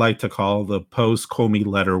what I like to call the post-Comey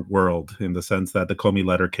letter world, in the sense that the Comey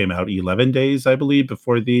letter came out 11 days, I believe,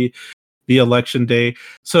 before the election day.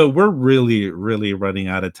 So we're really, really running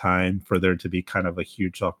out of time for there to be kind of a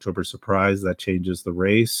huge October surprise that changes the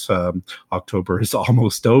race. October is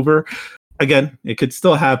almost over. Again, it could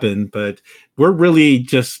still happen, but we're really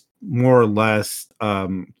just more or less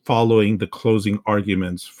following the closing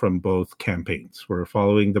arguments from both campaigns. We're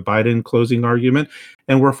following the Biden closing argument,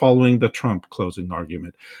 and we're following the Trump closing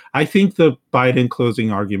argument. I think the Biden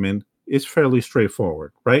closing argument is fairly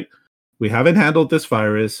straightforward, right? We haven't handled this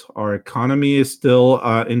virus. Our economy is still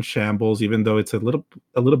in shambles, even though it's a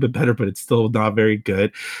little bit better, but it's still not very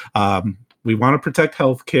good. We want to protect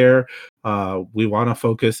healthcare. We want to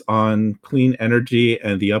focus on clean energy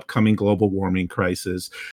and the upcoming global warming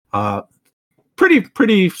crisis.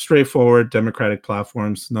 Pretty straightforward Democratic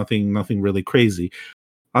platforms. Nothing really crazy.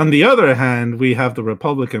 On the other hand, we have the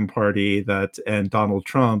Republican Party and Donald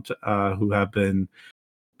Trump, who have been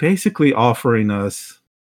basically offering us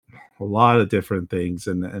a lot of different things,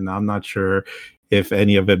 and I'm not sure if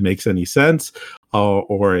any of it makes any sense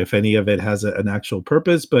or if any of it has an actual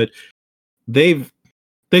purpose, but they've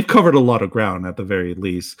covered a lot of ground at the very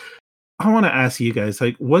least. I want to ask you guys,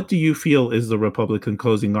 what do you feel is the Republican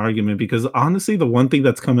closing argument? Because honestly, the one thing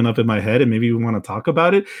that's coming up in my head, and maybe we want to talk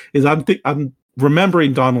about it, is I'm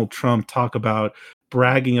remembering Donald Trump talk about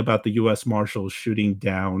bragging about the U.S. Marshals shooting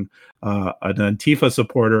down an Antifa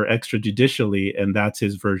supporter extrajudicially, and that's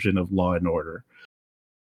his version of law and order.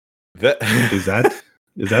 Is that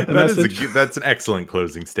the message? That's an excellent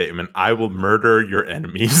closing statement. I will murder your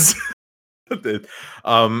enemies.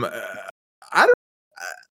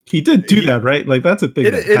 He did do that, right? Like that's a thing.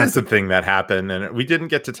 It is a thing that happened, and we didn't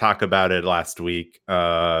get to talk about it last week.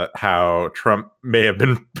 How Trump may have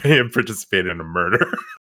participated in a murder,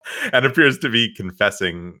 and appears to be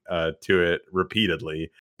confessing to it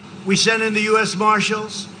repeatedly. We sent in the U.S.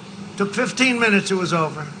 Marshals. Took 15 minutes. It was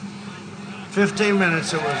over. 15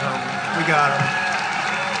 minutes. It was over. We got him.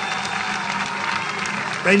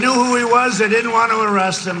 They knew who he was. They didn't want to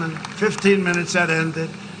arrest him. And 15 minutes that ended.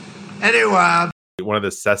 Anyway. One of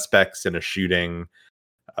the suspects in a shooting,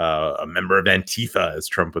 a member of Antifa, as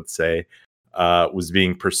Trump would say, was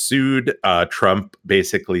being pursued. Trump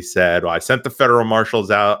basically said, well, I sent the federal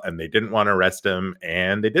marshals out and they didn't want to arrest him,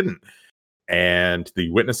 and they didn't. And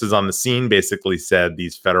the witnesses on the scene basically said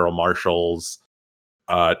these federal marshals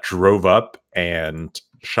drove up and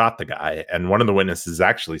shot the guy. And one of the witnesses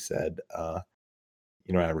actually said,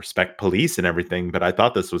 I respect police and everything, but I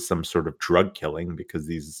thought this was some sort of drug killing because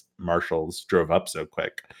these marshals drove up so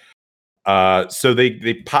quick. So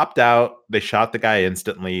they popped out, they shot the guy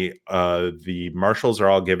instantly. The marshals are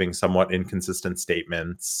all giving somewhat inconsistent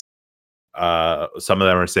statements. Some of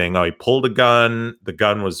them are saying, oh, he pulled a gun. The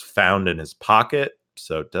gun was found in his pocket.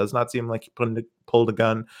 So it does not seem like he pulled a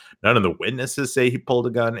gun. None of the witnesses say he pulled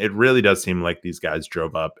a gun. It really does seem like these guys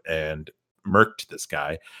drove up and murked this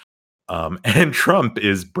guy. And Trump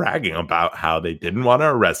is bragging about how they didn't want to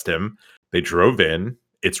arrest him. They drove in,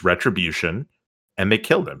 it's retribution, and they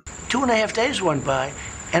killed him. 2.5 days went by,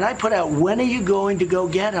 and I put out, when are you going to go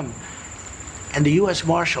get him? And the U.S.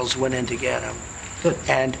 Marshals went in to get him.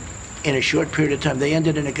 And in a short period of time, they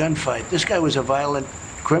ended in a gunfight. This guy was a violent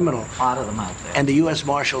criminal. A lot of them out there. And the U.S.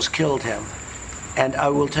 Marshals killed him. And I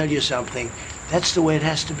will tell you something, that's the way it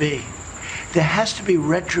has to be. There has to be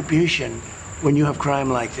retribution when you have crime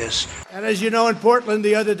like this. And as you know, in Portland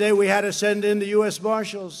the other day, we had to send in the U.S.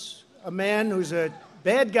 Marshals. A man who's a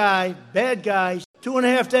bad guy.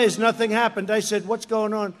 2.5 days, nothing happened. I said, what's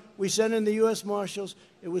going on? We sent in the U.S. Marshals.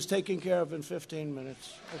 It was taken care of in 15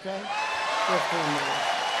 minutes, okay? 15 minutes.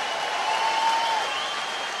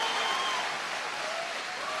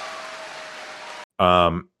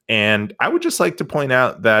 And I would just like to point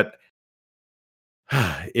out that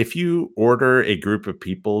if you order a group of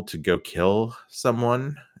people to go kill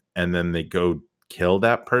someone and then they go kill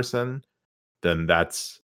that person, then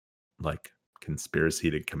that's like conspiracy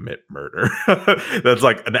to commit murder. That's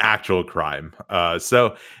like an actual crime.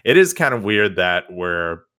 So it is kind of weird that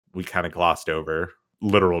we kind of glossed over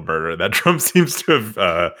literal murder that Trump seems to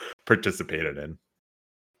have participated in.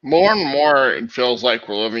 More and more, it feels like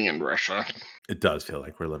we're living in Russia. It does feel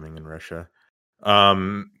like we're living in Russia.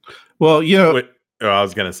 Well, I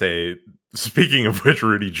was going to say, speaking of which,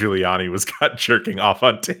 Rudy Giuliani was caught jerking off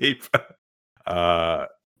on tape. What?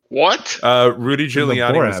 Rudy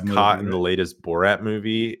Giuliani was caught in the latest Borat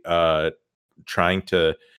movie trying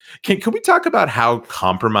to... Can we talk about how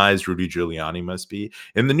compromised Rudy Giuliani must be?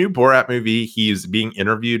 In the new Borat movie, he's being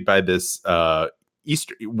interviewed by this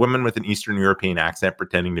woman with an Eastern European accent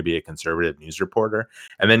pretending to be a conservative news reporter.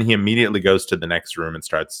 And then he immediately goes to the next room and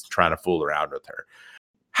starts trying to fool around with her.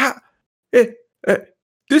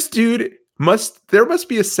 This dude there must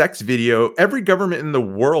be a sex video. Every government in the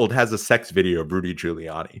world has a sex video of Rudy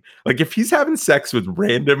Giuliani. Like if he's having sex with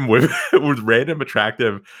random women, with random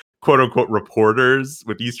attractive quote unquote reporters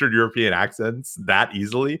with Eastern European accents that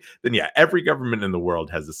easily, then yeah, every government in the world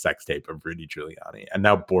has a sex tape of Rudy Giuliani. And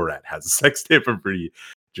now Borat has a sex tape of Rudy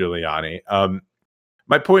Giuliani.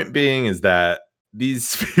 My point being is that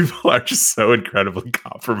these people are just so incredibly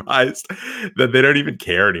compromised that they don't even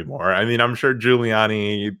care anymore. I mean, I'm sure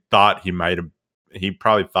Giuliani thought he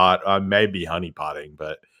probably thought maybe honeypotting,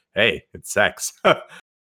 but hey, it's sex.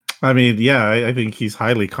 I mean, yeah, I think he's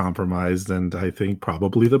highly compromised, and I think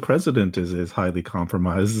probably the president is highly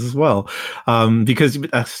compromised as well. Because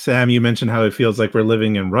Sam, you mentioned how it feels like we're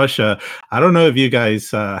living in Russia. I don't know if you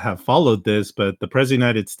guys have followed this, but the president of the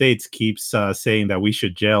United States keeps saying that we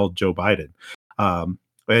should jail Joe Biden.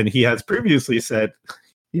 And he has previously said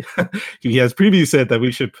that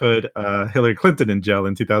we should put Hillary Clinton in jail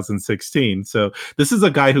in 2016. So this is a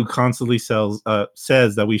guy who constantly says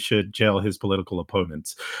that we should jail his political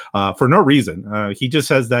opponents for no reason. He just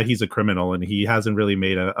says that he's a criminal, and he hasn't really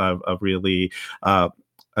made a really a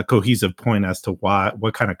cohesive point as to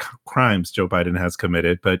what kind of crimes Joe Biden has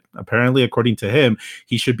committed. But apparently, according to him,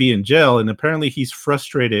 he should be in jail, and apparently he's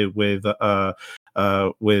frustrated with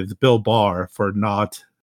Bill Barr for not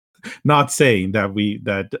saying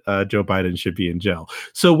that Joe Biden should be in jail.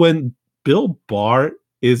 So when Bill Barr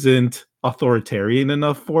isn't authoritarian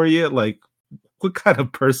enough for you, like, what kind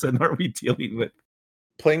of person are we dealing with?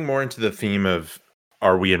 Playing more into the theme of,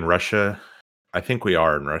 are we in Russia? I think we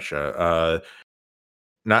are in Russia.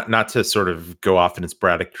 not to sort of go off in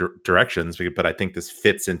sporadic directions, but I think this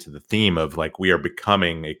fits into the theme of like we are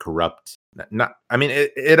becoming a corrupt. Not, I mean,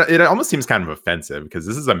 it almost seems kind of offensive because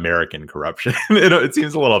this is American corruption. It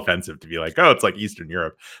seems a little offensive to be like, oh, it's like Eastern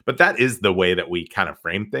Europe, but that is the way that we kind of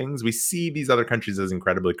frame things. We see these other countries as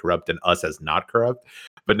incredibly corrupt and us as not corrupt,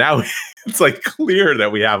 but now it's like clear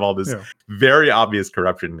that we have all this very obvious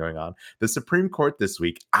corruption going on. The Supreme Court this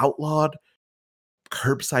week outlawed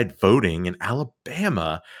curbside voting in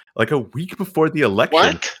Alabama. Like a week before the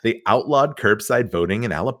election, they outlawed curbside voting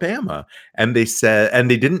in Alabama, and they said, and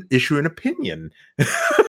they didn't issue an opinion.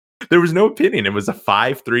 There was no opinion. It was a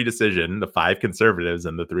 5-3 decision, the 5 conservatives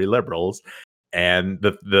and the 3 liberals, and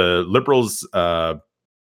the liberals wrote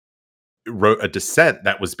a dissent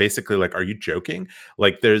that was basically like, are you joking?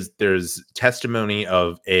 Like there's testimony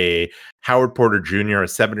of a Howard Porter Jr., a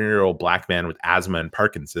 70-year-old black man with asthma and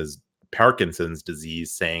Parkinson's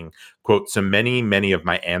disease, saying, quote, so many of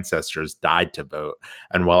my ancestors died to vote,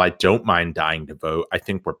 and while I don't mind dying to vote, I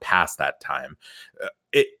think we're past that time.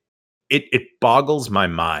 It boggles my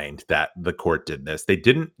mind that the court did this. They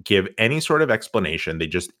didn't give any sort of explanation. They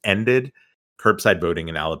just ended curbside voting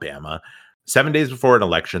in Alabama 7 days before an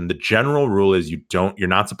election. The general rule is you're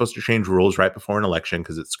not supposed to change rules right before an election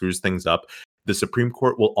because it screws things up. The Supreme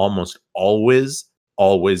Court will almost always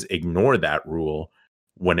ignore that rule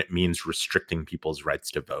when it means restricting people's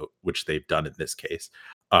rights to vote, which they've done in this case.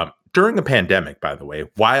 During a pandemic, by the way,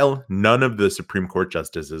 while none of the Supreme Court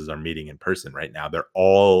justices are meeting in person right now, they're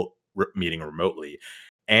all meeting remotely,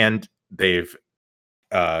 and they've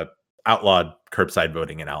outlawed curbside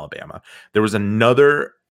voting in Alabama. There was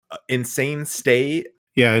another insane stay.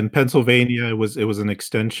 Yeah, in Pennsylvania, it was an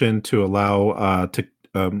extension to allow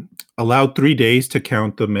allowed 3 days to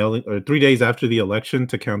count the mailing, or 3 days after the election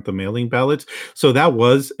to count the mailing ballots. So that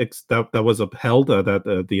was upheld.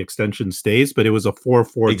 The extension stays, but it was a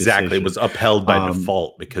 4-4 exactly. decision. It was upheld by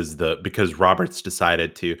default because Roberts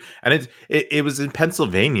decided to, and it was in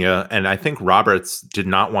Pennsylvania, and I think Roberts did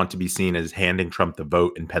not want to be seen as handing Trump the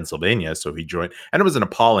vote in Pennsylvania, so he joined, and it was an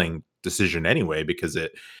appalling decision anyway because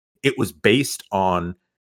it was based on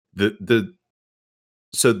the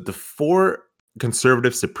 4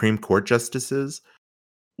 conservative Supreme Court justices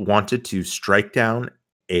wanted to strike down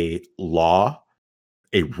a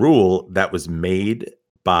rule that was made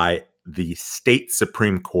by the state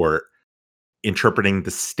Supreme Court interpreting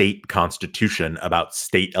the state constitution about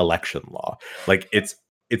state election law. Like it's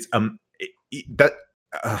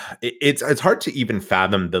hard to even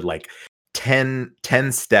fathom the like 10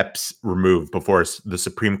 steps removed before the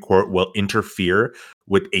Supreme Court will interfere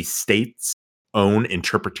with a state's own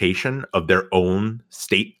interpretation of their own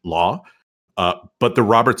state law, but the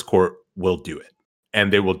Roberts Court will do it,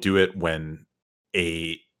 and they will do it when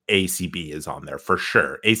a ACB is on there for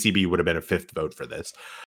sure. ACB would have been a 5th vote for this.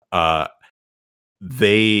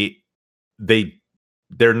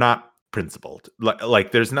 They're not principled.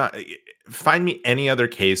 Like there's not. Find me any other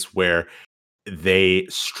case where they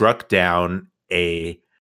struck down a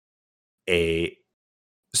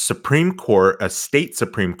Supreme Court, a state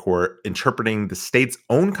Supreme Court interpreting the state's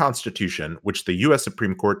own constitution, which the U.S.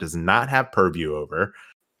 Supreme Court does not have purview over,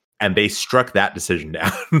 and they struck that decision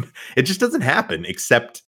down. It just doesn't happen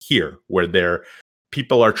except here, where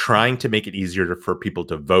people are trying to make it easier for people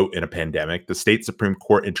to vote in a pandemic. The state Supreme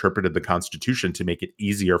Court interpreted the Constitution to make it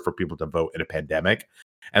easier for people to vote in a pandemic,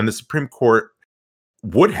 and the Supreme Court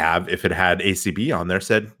would have, if it had ACB on there,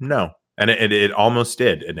 said no. And it almost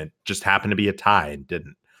did, and it just happened to be a tie and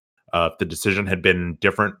didn't. If the decision had been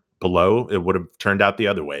different below, it would have turned out the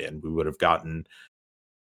other way, and we would have gotten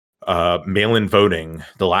mail-in voting,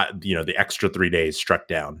 the extra 3 days struck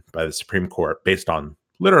down by the Supreme Court based on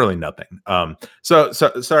literally nothing. So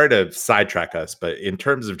sorry to sidetrack us, but in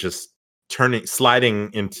terms of just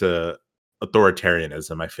sliding into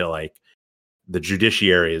authoritarianism, I feel like the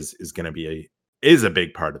judiciary is going to be a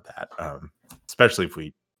big part of that, especially if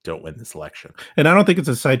we don't win this election. And I don't think it's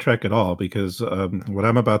a sidetrack at all, because what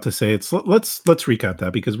I'm about to say, let's recap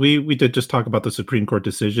that, because we did just talk about the Supreme Court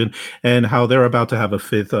decision and how they're about to have a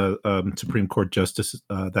 5th Supreme Court justice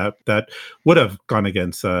that would have gone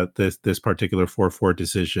against this particular 4-4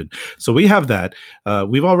 decision. So we have that.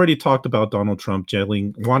 We've already talked about Donald Trump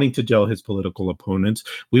wanting to jail his political opponents.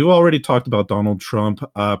 We've already talked about Donald Trump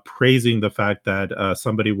praising the fact that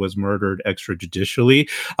somebody was murdered extrajudicially.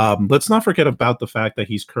 Let's not forget about the fact that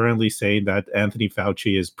he's currently saying that Anthony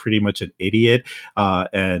Fauci is pretty much an idiot,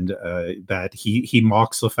 and that he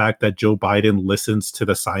mocks the fact that Joe Biden listens to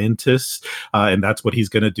the scientists, and that's what he's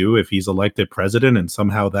going to do if he's elected president, and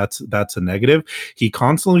somehow that's a negative. He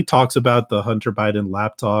constantly talks about the Hunter Biden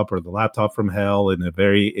laptop or the laptop from hell in a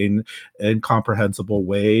very incomprehensible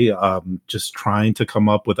way, just trying to come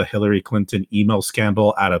up with a Hillary Clinton email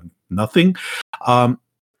scandal out of nothing.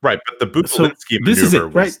 Right, but the Butelinski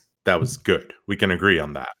maneuver that was good. We can agree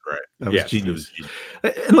on that, right? That was genius.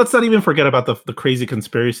 And let's not even forget about the crazy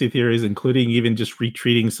conspiracy theories, including even just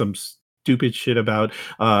retweeting some stupid shit about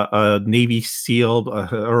a Navy SEAL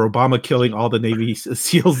or Obama killing all the Navy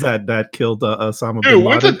SEAls that killed Osama bin Laden.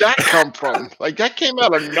 Where did that come from? Like, that came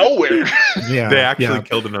out of nowhere. Yeah, they actually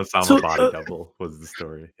killed an Osama body double. Was the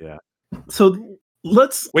story? Yeah. So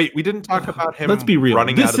we didn't talk about him. Let's be real.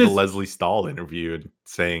 Running out of the Leslie Stahl interview and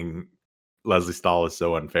saying Leslie Stahl is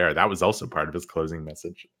so unfair. That was also part of his closing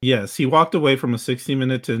message. Yes, he walked away from a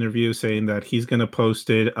 60-minute interview saying that he's going to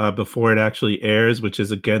post it before it actually airs, which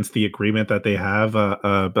is against the agreement that they have.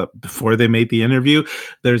 But before they made the interview,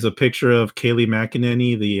 there's a picture of Kayleigh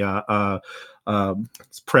McEnany, the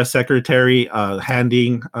press secretary,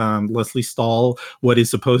 handing Leslie Stahl what is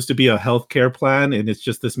supposed to be a healthcare plan, and it's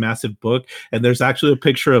just this massive book. And there's actually a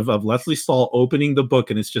picture of Leslie Stahl opening the book,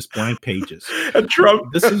 and it's just blank pages. And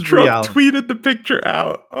Trump reality. Tweeted the picture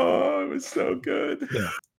out. Oh, it was so good. Yeah.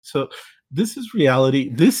 So this is reality.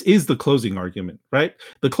 This is the closing argument, right?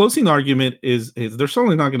 The closing argument is they're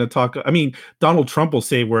certainly not going to talk. I mean, Donald Trump will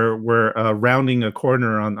say we're rounding a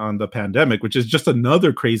corner on the pandemic, which is just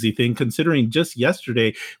another crazy thing, considering just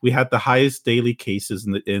yesterday we had the highest daily cases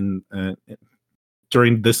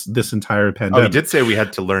during this entire pandemic. Oh, he did say we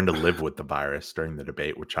had to learn to live with the virus during the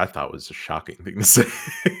debate, which I thought was a shocking thing to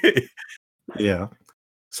say. Yeah.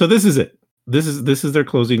 So this is it. This is their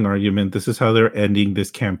closing argument. This is how they're ending this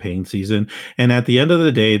campaign season. And at the end of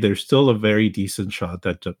the day, there's still a very decent shot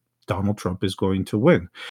that Donald Trump is going to win.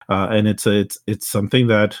 And it's something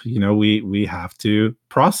that, we have to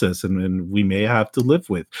process and we may have to live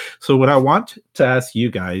with. So what I want to ask you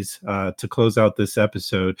guys to close out this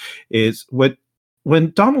episode is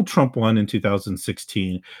when Donald Trump won in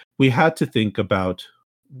 2016, we had to think about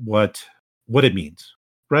what it means,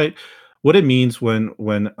 right? What it means when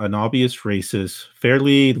an obvious racist,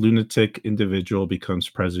 fairly lunatic individual becomes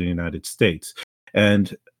president of the United States.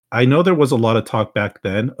 And I know there was a lot of talk back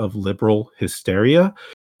then of liberal hysteria,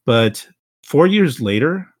 but 4 years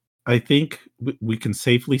later, I think we can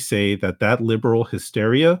safely say that liberal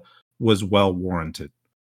hysteria was well warranted,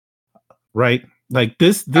 right? Like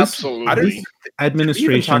this administration. Did we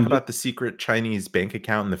even talk about the secret Chinese bank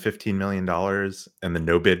account and the $15 million and the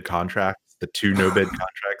no bid contract. The 2 no-bid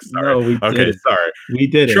contracts. Sorry. No, we okay, sorry. We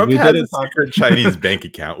did Trump it. Trump has a secret Chinese bank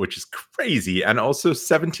account, which is crazy. And also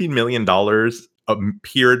 $17 million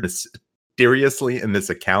appeared mysteriously in this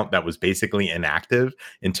account that was basically inactive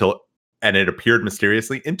and it appeared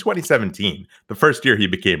mysteriously in 2017, the first year he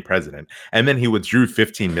became president. And then he withdrew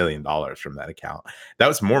 $15 million from that account. That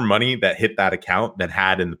was more money that hit that account than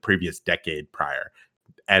had in the previous decade prior.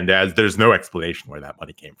 And there's no explanation where that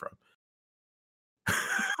money came from.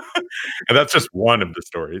 And that's just one of the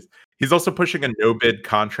stories. He's also pushing a no-bid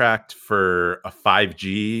contract for a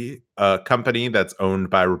 5G company that's owned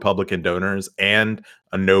by Republican donors and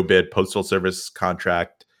a no-bid postal service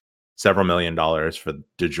contract, several $1 million for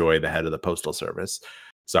DeJoy, the head of the postal service.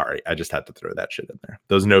 Sorry, I just had to throw that shit in there.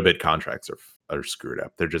 Those no-bid contracts are screwed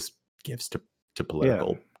up. They're just gifts to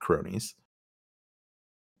political cronies.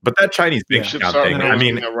 But that Chinese bank account thing, I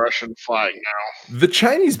mean, a Russian flag now. The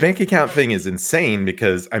Chinese bank account thing is insane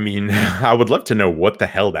because, I mean, I would love to know what the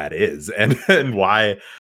hell that is and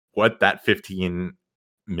what that 15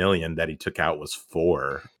 million that he took out was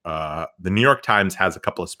for. The New York Times has a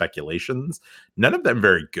couple of speculations, none of them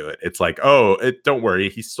very good. It's like, don't worry,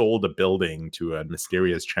 he sold a building to a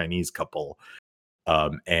mysterious Chinese couple,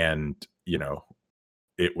 and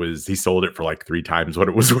he sold it for like 3 times what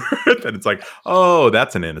it was worth. And it's like,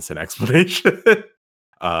 that's an innocent explanation.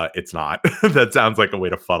 It's not. That sounds like a way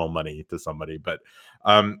to funnel money to somebody. But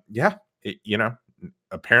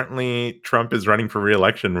apparently Trump is running for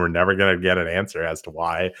re-election. We're never going to get an answer as to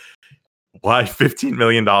why $17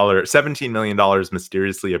 million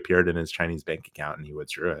mysteriously appeared in his Chinese bank account and he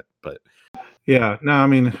withdrew it. But yeah, no, I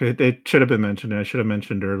mean, it should have been mentioned. I should have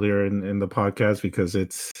mentioned earlier in the podcast because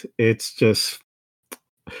it's just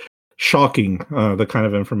shocking, the kind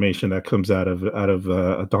of information that comes out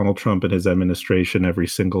of Donald Trump and his administration every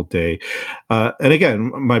single day. And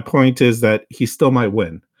again, my point is that he still might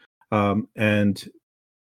win. And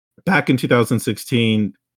back in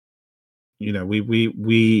 2016,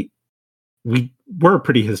 we we were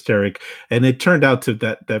pretty hysteric, and it turned out to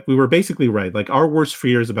that we were basically right. Like, our worst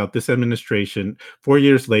fears about this administration 4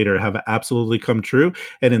 years later have absolutely come true,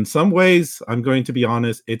 and in some ways, I'm going to be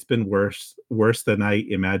honest, it's been worse than I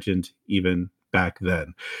imagined even back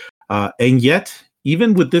then. And yet,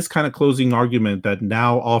 even with this kind of closing argument that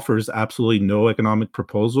now offers absolutely no economic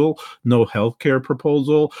proposal, no healthcare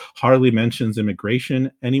proposal, hardly mentions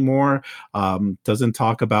immigration anymore, doesn't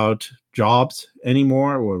talk about jobs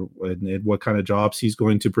anymore, or what kind of jobs he's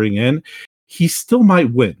going to bring in, he still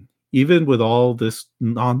might win. Even with all this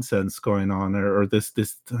nonsense going on, or this,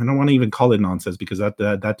 I don't want to even call it nonsense, because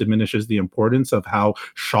that diminishes the importance of how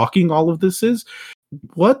shocking all of this is.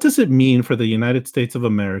 What does it mean for the United States of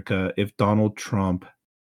America if Donald Trump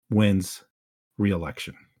wins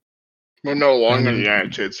re-election? We're no longer the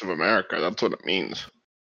United States of America. That's what it means.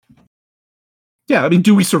 Yeah, I mean,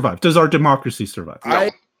 do we survive? Does our democracy survive? No,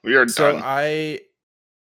 we are So done. I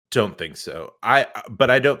don't think so. But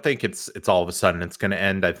I don't think it's all of a sudden it's going to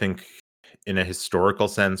end. I think in a historical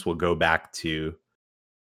sense, we'll go back to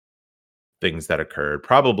things that occurred.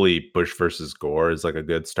 Probably Bush versus Gore is like a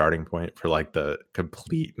good starting point for like the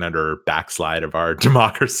complete and utter backslide of our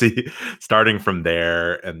democracy. Starting from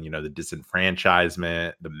there, and the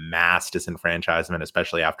disenfranchisement, the mass disenfranchisement,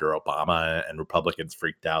 especially after Obama and Republicans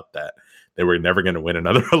freaked out that they were never going to win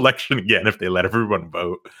another election again if they let everyone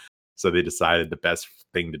vote. So they decided the best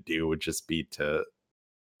thing to do would just be to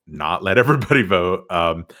not let everybody vote.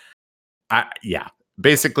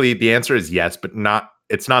 Basically the answer is yes, but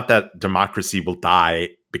it's not that democracy will die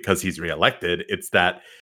because he's reelected. It's that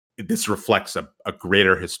this reflects a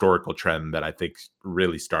greater historical trend that I think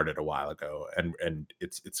really started a while ago, and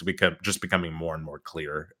it's becoming more and more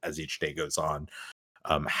clear as each day goes on,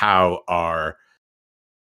 how our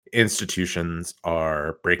institutions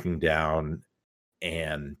are breaking down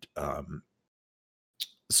and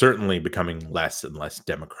certainly becoming less and less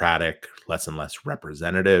democratic, less and less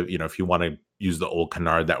representative. If you want to use the old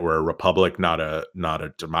canard that we're a republic, not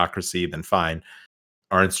a democracy, then fine.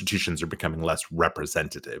 Our institutions are becoming less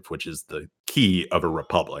representative, which is the key of a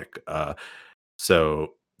republic.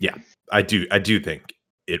 So yeah, I do think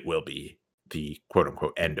it will be the quote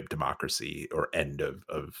unquote end of democracy, or end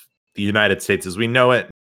of the United States as we know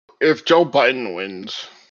it. If Joe Biden wins,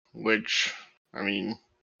 which, I mean,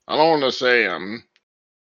 I don't want to say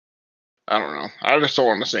I don't know. I just don't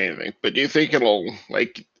want to say anything. But do you think it'll,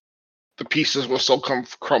 like, the pieces will still come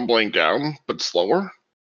crumbling down, but slower?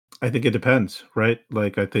 I think it depends, right?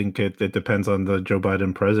 Like, I think it depends on the Joe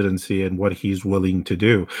Biden presidency and what he's willing to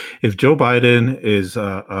do. If Joe Biden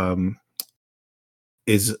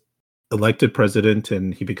is elected president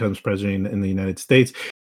and he becomes president in the United States,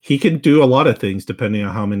 he can do a lot of things depending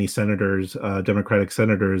on how many senators, Democratic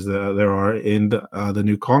senators, there are in the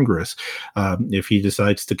new Congress. If he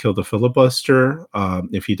decides to kill the filibuster,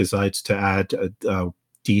 if he decides to add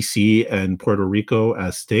DC and Puerto Rico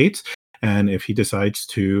as states, and if he decides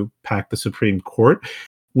to pack the Supreme Court,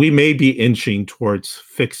 we may be inching towards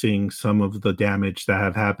fixing some of the damage that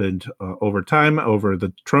have happened over time, over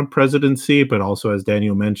the Trump presidency, but also, as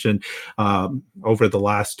Daniel mentioned, over the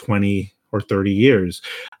last 20 or 30 years.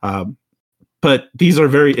 But these are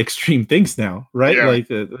very extreme things now, right? Yeah. Like,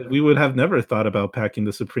 we would have never thought about packing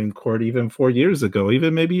the Supreme Court even 4 years ago,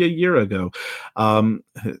 even maybe a year ago. A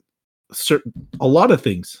lot of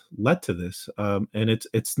things led to this. And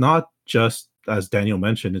it's not just, as Daniel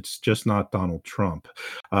mentioned, it's just not Donald Trump.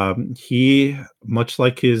 He, much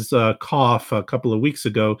like his cough a couple of weeks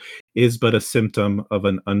ago, is but a symptom of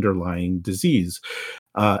an underlying disease.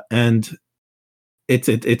 And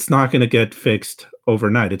it's not going to get fixed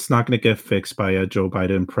overnight. It's not going to get fixed by a Joe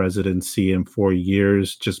Biden presidency in 4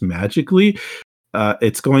 years just magically.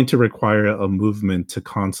 It's going to require a movement to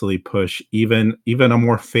constantly push even a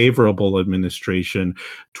more favorable administration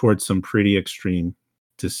towards some pretty extreme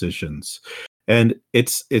decisions. And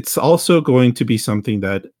it's also going to be something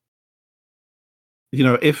that,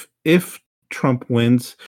 if Trump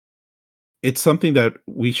wins, it's something that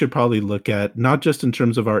we should probably look at, not just in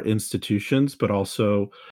terms of our institutions, but also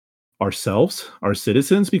ourselves, our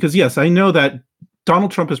citizens. Because yes, I know that Donald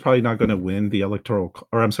Trump is probably not going to win the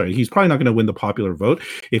he's probably not going to win the popular vote.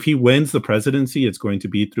 If he wins the presidency, it's going to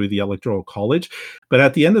be through the Electoral College. But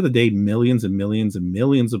at the end of the day, millions and millions and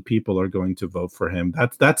millions of people are going to vote for him.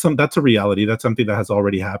 That's a reality. That's something that has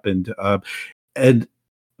already happened. And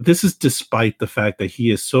this is despite the fact that he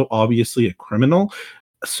is so obviously a criminal,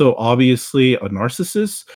 so obviously a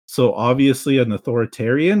narcissist, so obviously an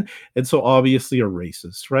authoritarian, and so obviously a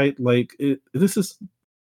racist, right? Like, this is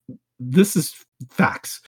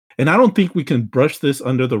facts. And I don't think we can brush this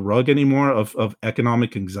under the rug anymore of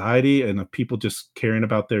economic anxiety and of people just caring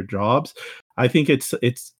about their jobs. I think it's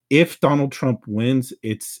if Donald Trump wins,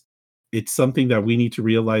 it's something that we need to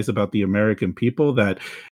realize about the American people, that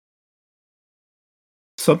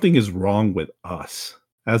something is wrong with us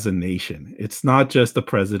as a nation. It's not just the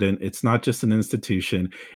president. It's not just an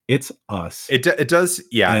institution. It's us. It does.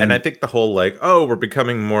 Yeah. And I think the whole like, oh, we're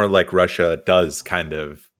becoming more like Russia does kind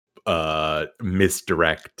of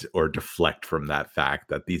misdirect or deflect from that fact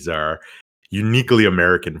that these are uniquely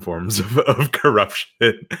American forms of corruption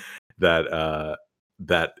that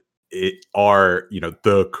it are,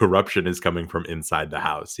 the corruption is coming from inside the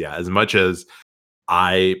house. Yeah. As much as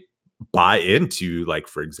I buy into, like,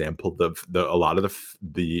 for example, the a lot of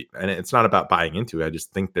the and it's not about buying into it, I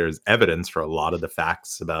just think there's evidence for a lot of the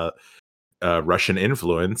facts about Russian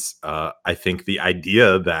influence. I think the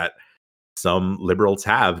idea that some liberals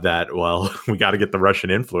have that, well, we got to get the Russian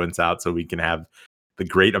influence out so we can have the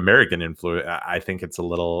great American influence, I think it's a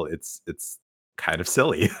little, it's kind of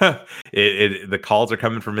silly. The calls are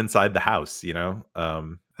coming from inside the house,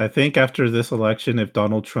 I think after this election, if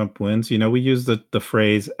Donald Trump wins, we use the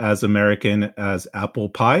phrase as American as apple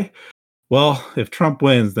pie. Well, if Trump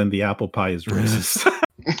wins, then the apple pie is racist.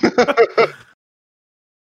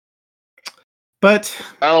 But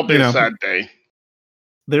that'll be a sad day.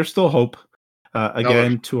 There's still hope.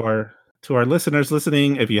 Again, to our listeners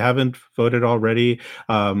listening, if you haven't voted already,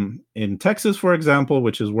 in Texas, for example,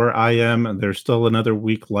 which is where I am, there's still another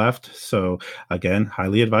week left. So again,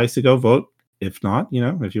 highly advised to go vote. If not,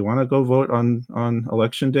 if you want to go vote on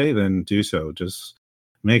election day, then do so. Just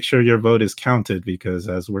make sure your vote is counted, because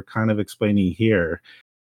as we're kind of explaining here,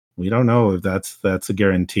 we don't know if that's a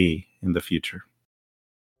guarantee in the future.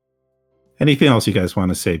 Anything else you guys want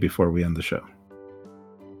to say before we end the show?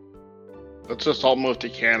 Let's just all move to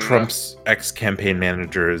Canada. Trump's ex-campaign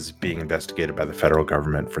manager is being investigated by the federal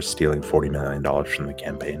government for stealing $40 million from the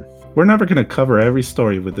campaign. We're never going to cover every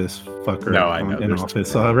story with this fucker in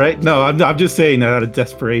office, right? No, I'm just saying that out of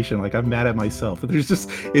desperation. Like, I'm mad at myself.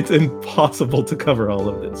 It's impossible to cover all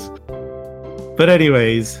of this. But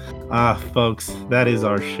anyways, folks, that is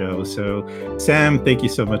our show. So, Sam, thank you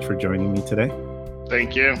so much for joining me today.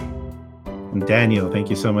 Thank you. And Daniel, thank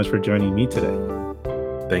you so much for joining me today.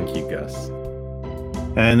 Thank you, Gus.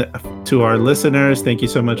 And to our listeners, thank you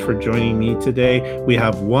so much for joining me today. We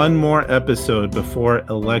have one more episode before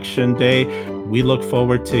Election Day. We look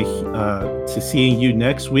forward to seeing you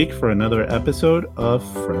next week for another episode of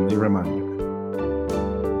Friendly Reminder.